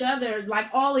honoring each other. Like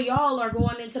all of y'all are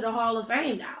going into the Hall of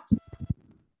Fame now.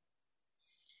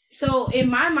 So in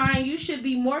my mind, you should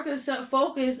be more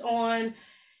focused on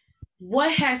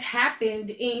what has happened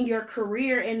in your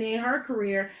career and in her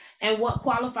career and what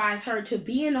qualifies her to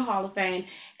be in the Hall of Fame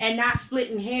and not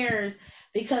splitting hairs.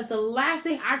 Because the last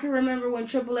thing I can remember when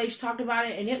Triple H talked about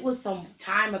it, and it was some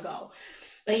time ago,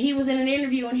 but he was in an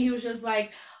interview and he was just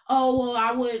like, oh,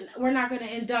 well, we're not going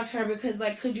to induct her because,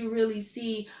 like, could you really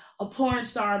see a porn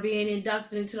star being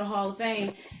inducted into the Hall of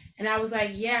Fame? And I was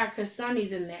like, yeah, because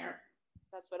Sonny's in there.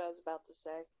 That's what I was about to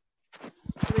say.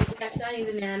 Yeah, Sonny's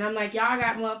in there. And I'm like, y'all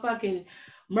got motherfucking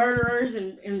murderers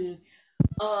and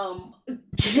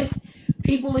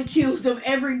people accused of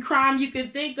every crime you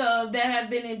could think of that have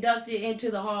been inducted into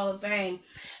the Hall of Fame.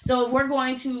 So if we're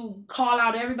going to call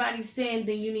out everybody's sin,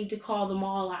 then you need to call them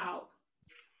all out.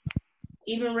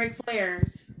 Even Ric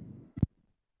Flair's.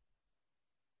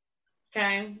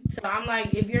 Okay? So I'm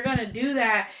like, if you're going to do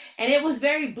that, and it was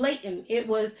very blatant. It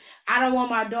was, I don't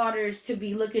want my daughters to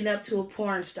be looking up to a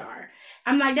porn star.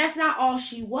 I'm like, that's not all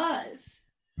she was.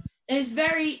 And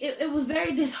it was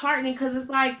very disheartening because it's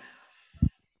like,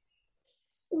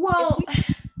 well,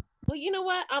 you know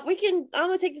what? I'm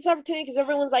gonna take this opportunity because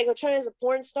everyone's like, China's a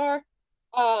porn star.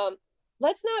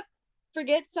 Let's not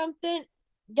forget something.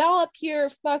 Y'all up here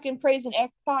fucking praising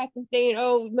X-Pac and saying,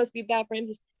 oh, it must be bad for him.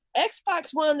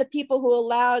 X-Pac's one of the people who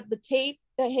allowed the tape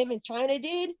that him and China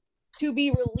did to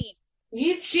be released.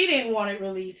 She didn't want it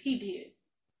released. He did.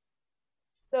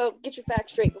 So get your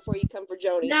facts straight before you come for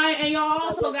Joni. Now, and y'all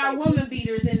also got woman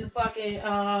beaters in the fucking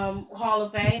Hall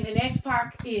of Fame, and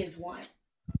X-Pac is one.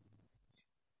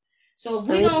 So if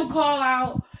we're gonna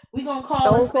call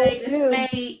a spade a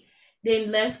spade, then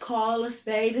let's call a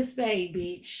spade,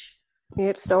 bitch.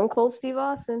 Yep, Stone Cold Steve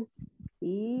Austin.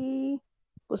 He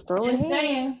was throwing Just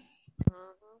saying.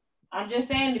 I'm just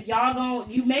saying, if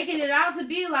you making it out to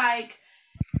be like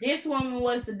this woman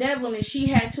was the devil and she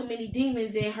had too many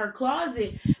demons in her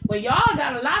closet, but y'all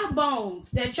got a lot of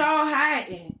bones that y'all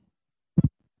hiding.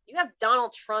 You have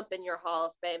Donald Trump in your Hall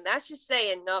of Fame. That should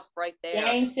say enough right there.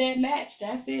 Game, set, match.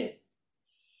 That's it.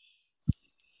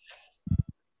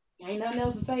 Ain't nothing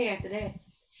else to say after that.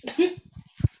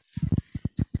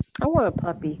 I want a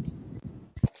puppy.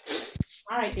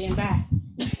 All right, then, bye.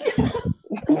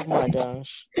 Oh my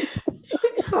gosh.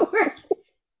 All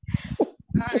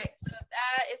right, so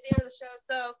that is the end of the show.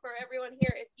 So for everyone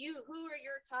here, who are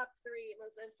your top 3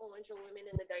 most influential women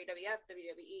in the WWF,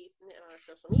 WWE, send it on our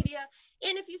social media.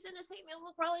 And if you send us hate mail,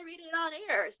 we'll probably read it on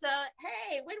air. So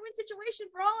hey, win-win situation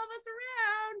for all of us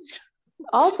around.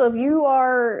 Also, if you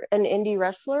are an indie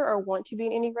wrestler or want to be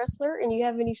an indie wrestler and you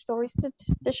have any stories to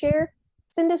share,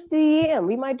 send us the DM.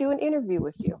 We might do an interview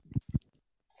with you.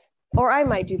 Or I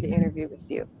might do the interview with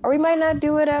you. Or we might not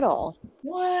do it at all.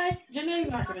 What? Janae's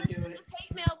not going to do it.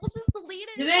 Hate mail. We'll just delete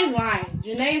it. Janae's lying.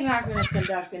 Janae's not going to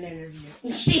conduct an interview.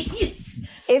 Jeez.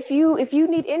 If you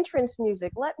need entrance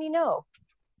music, let me know.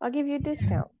 I'll give you a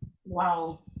discount.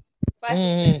 Wow.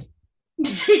 5%.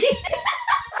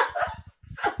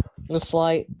 A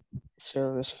slight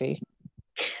service fee.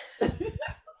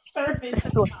 Service.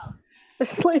 A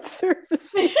slight service.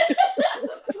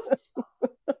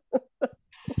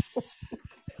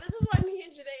 This is why me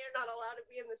and Janae are not allowed to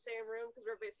be in the same room because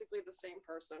we're basically the same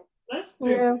person. That's true.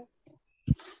 Yeah.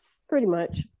 Pretty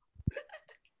much.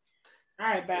 All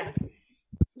right, bye.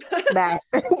 Bye.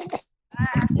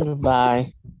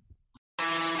 Bye.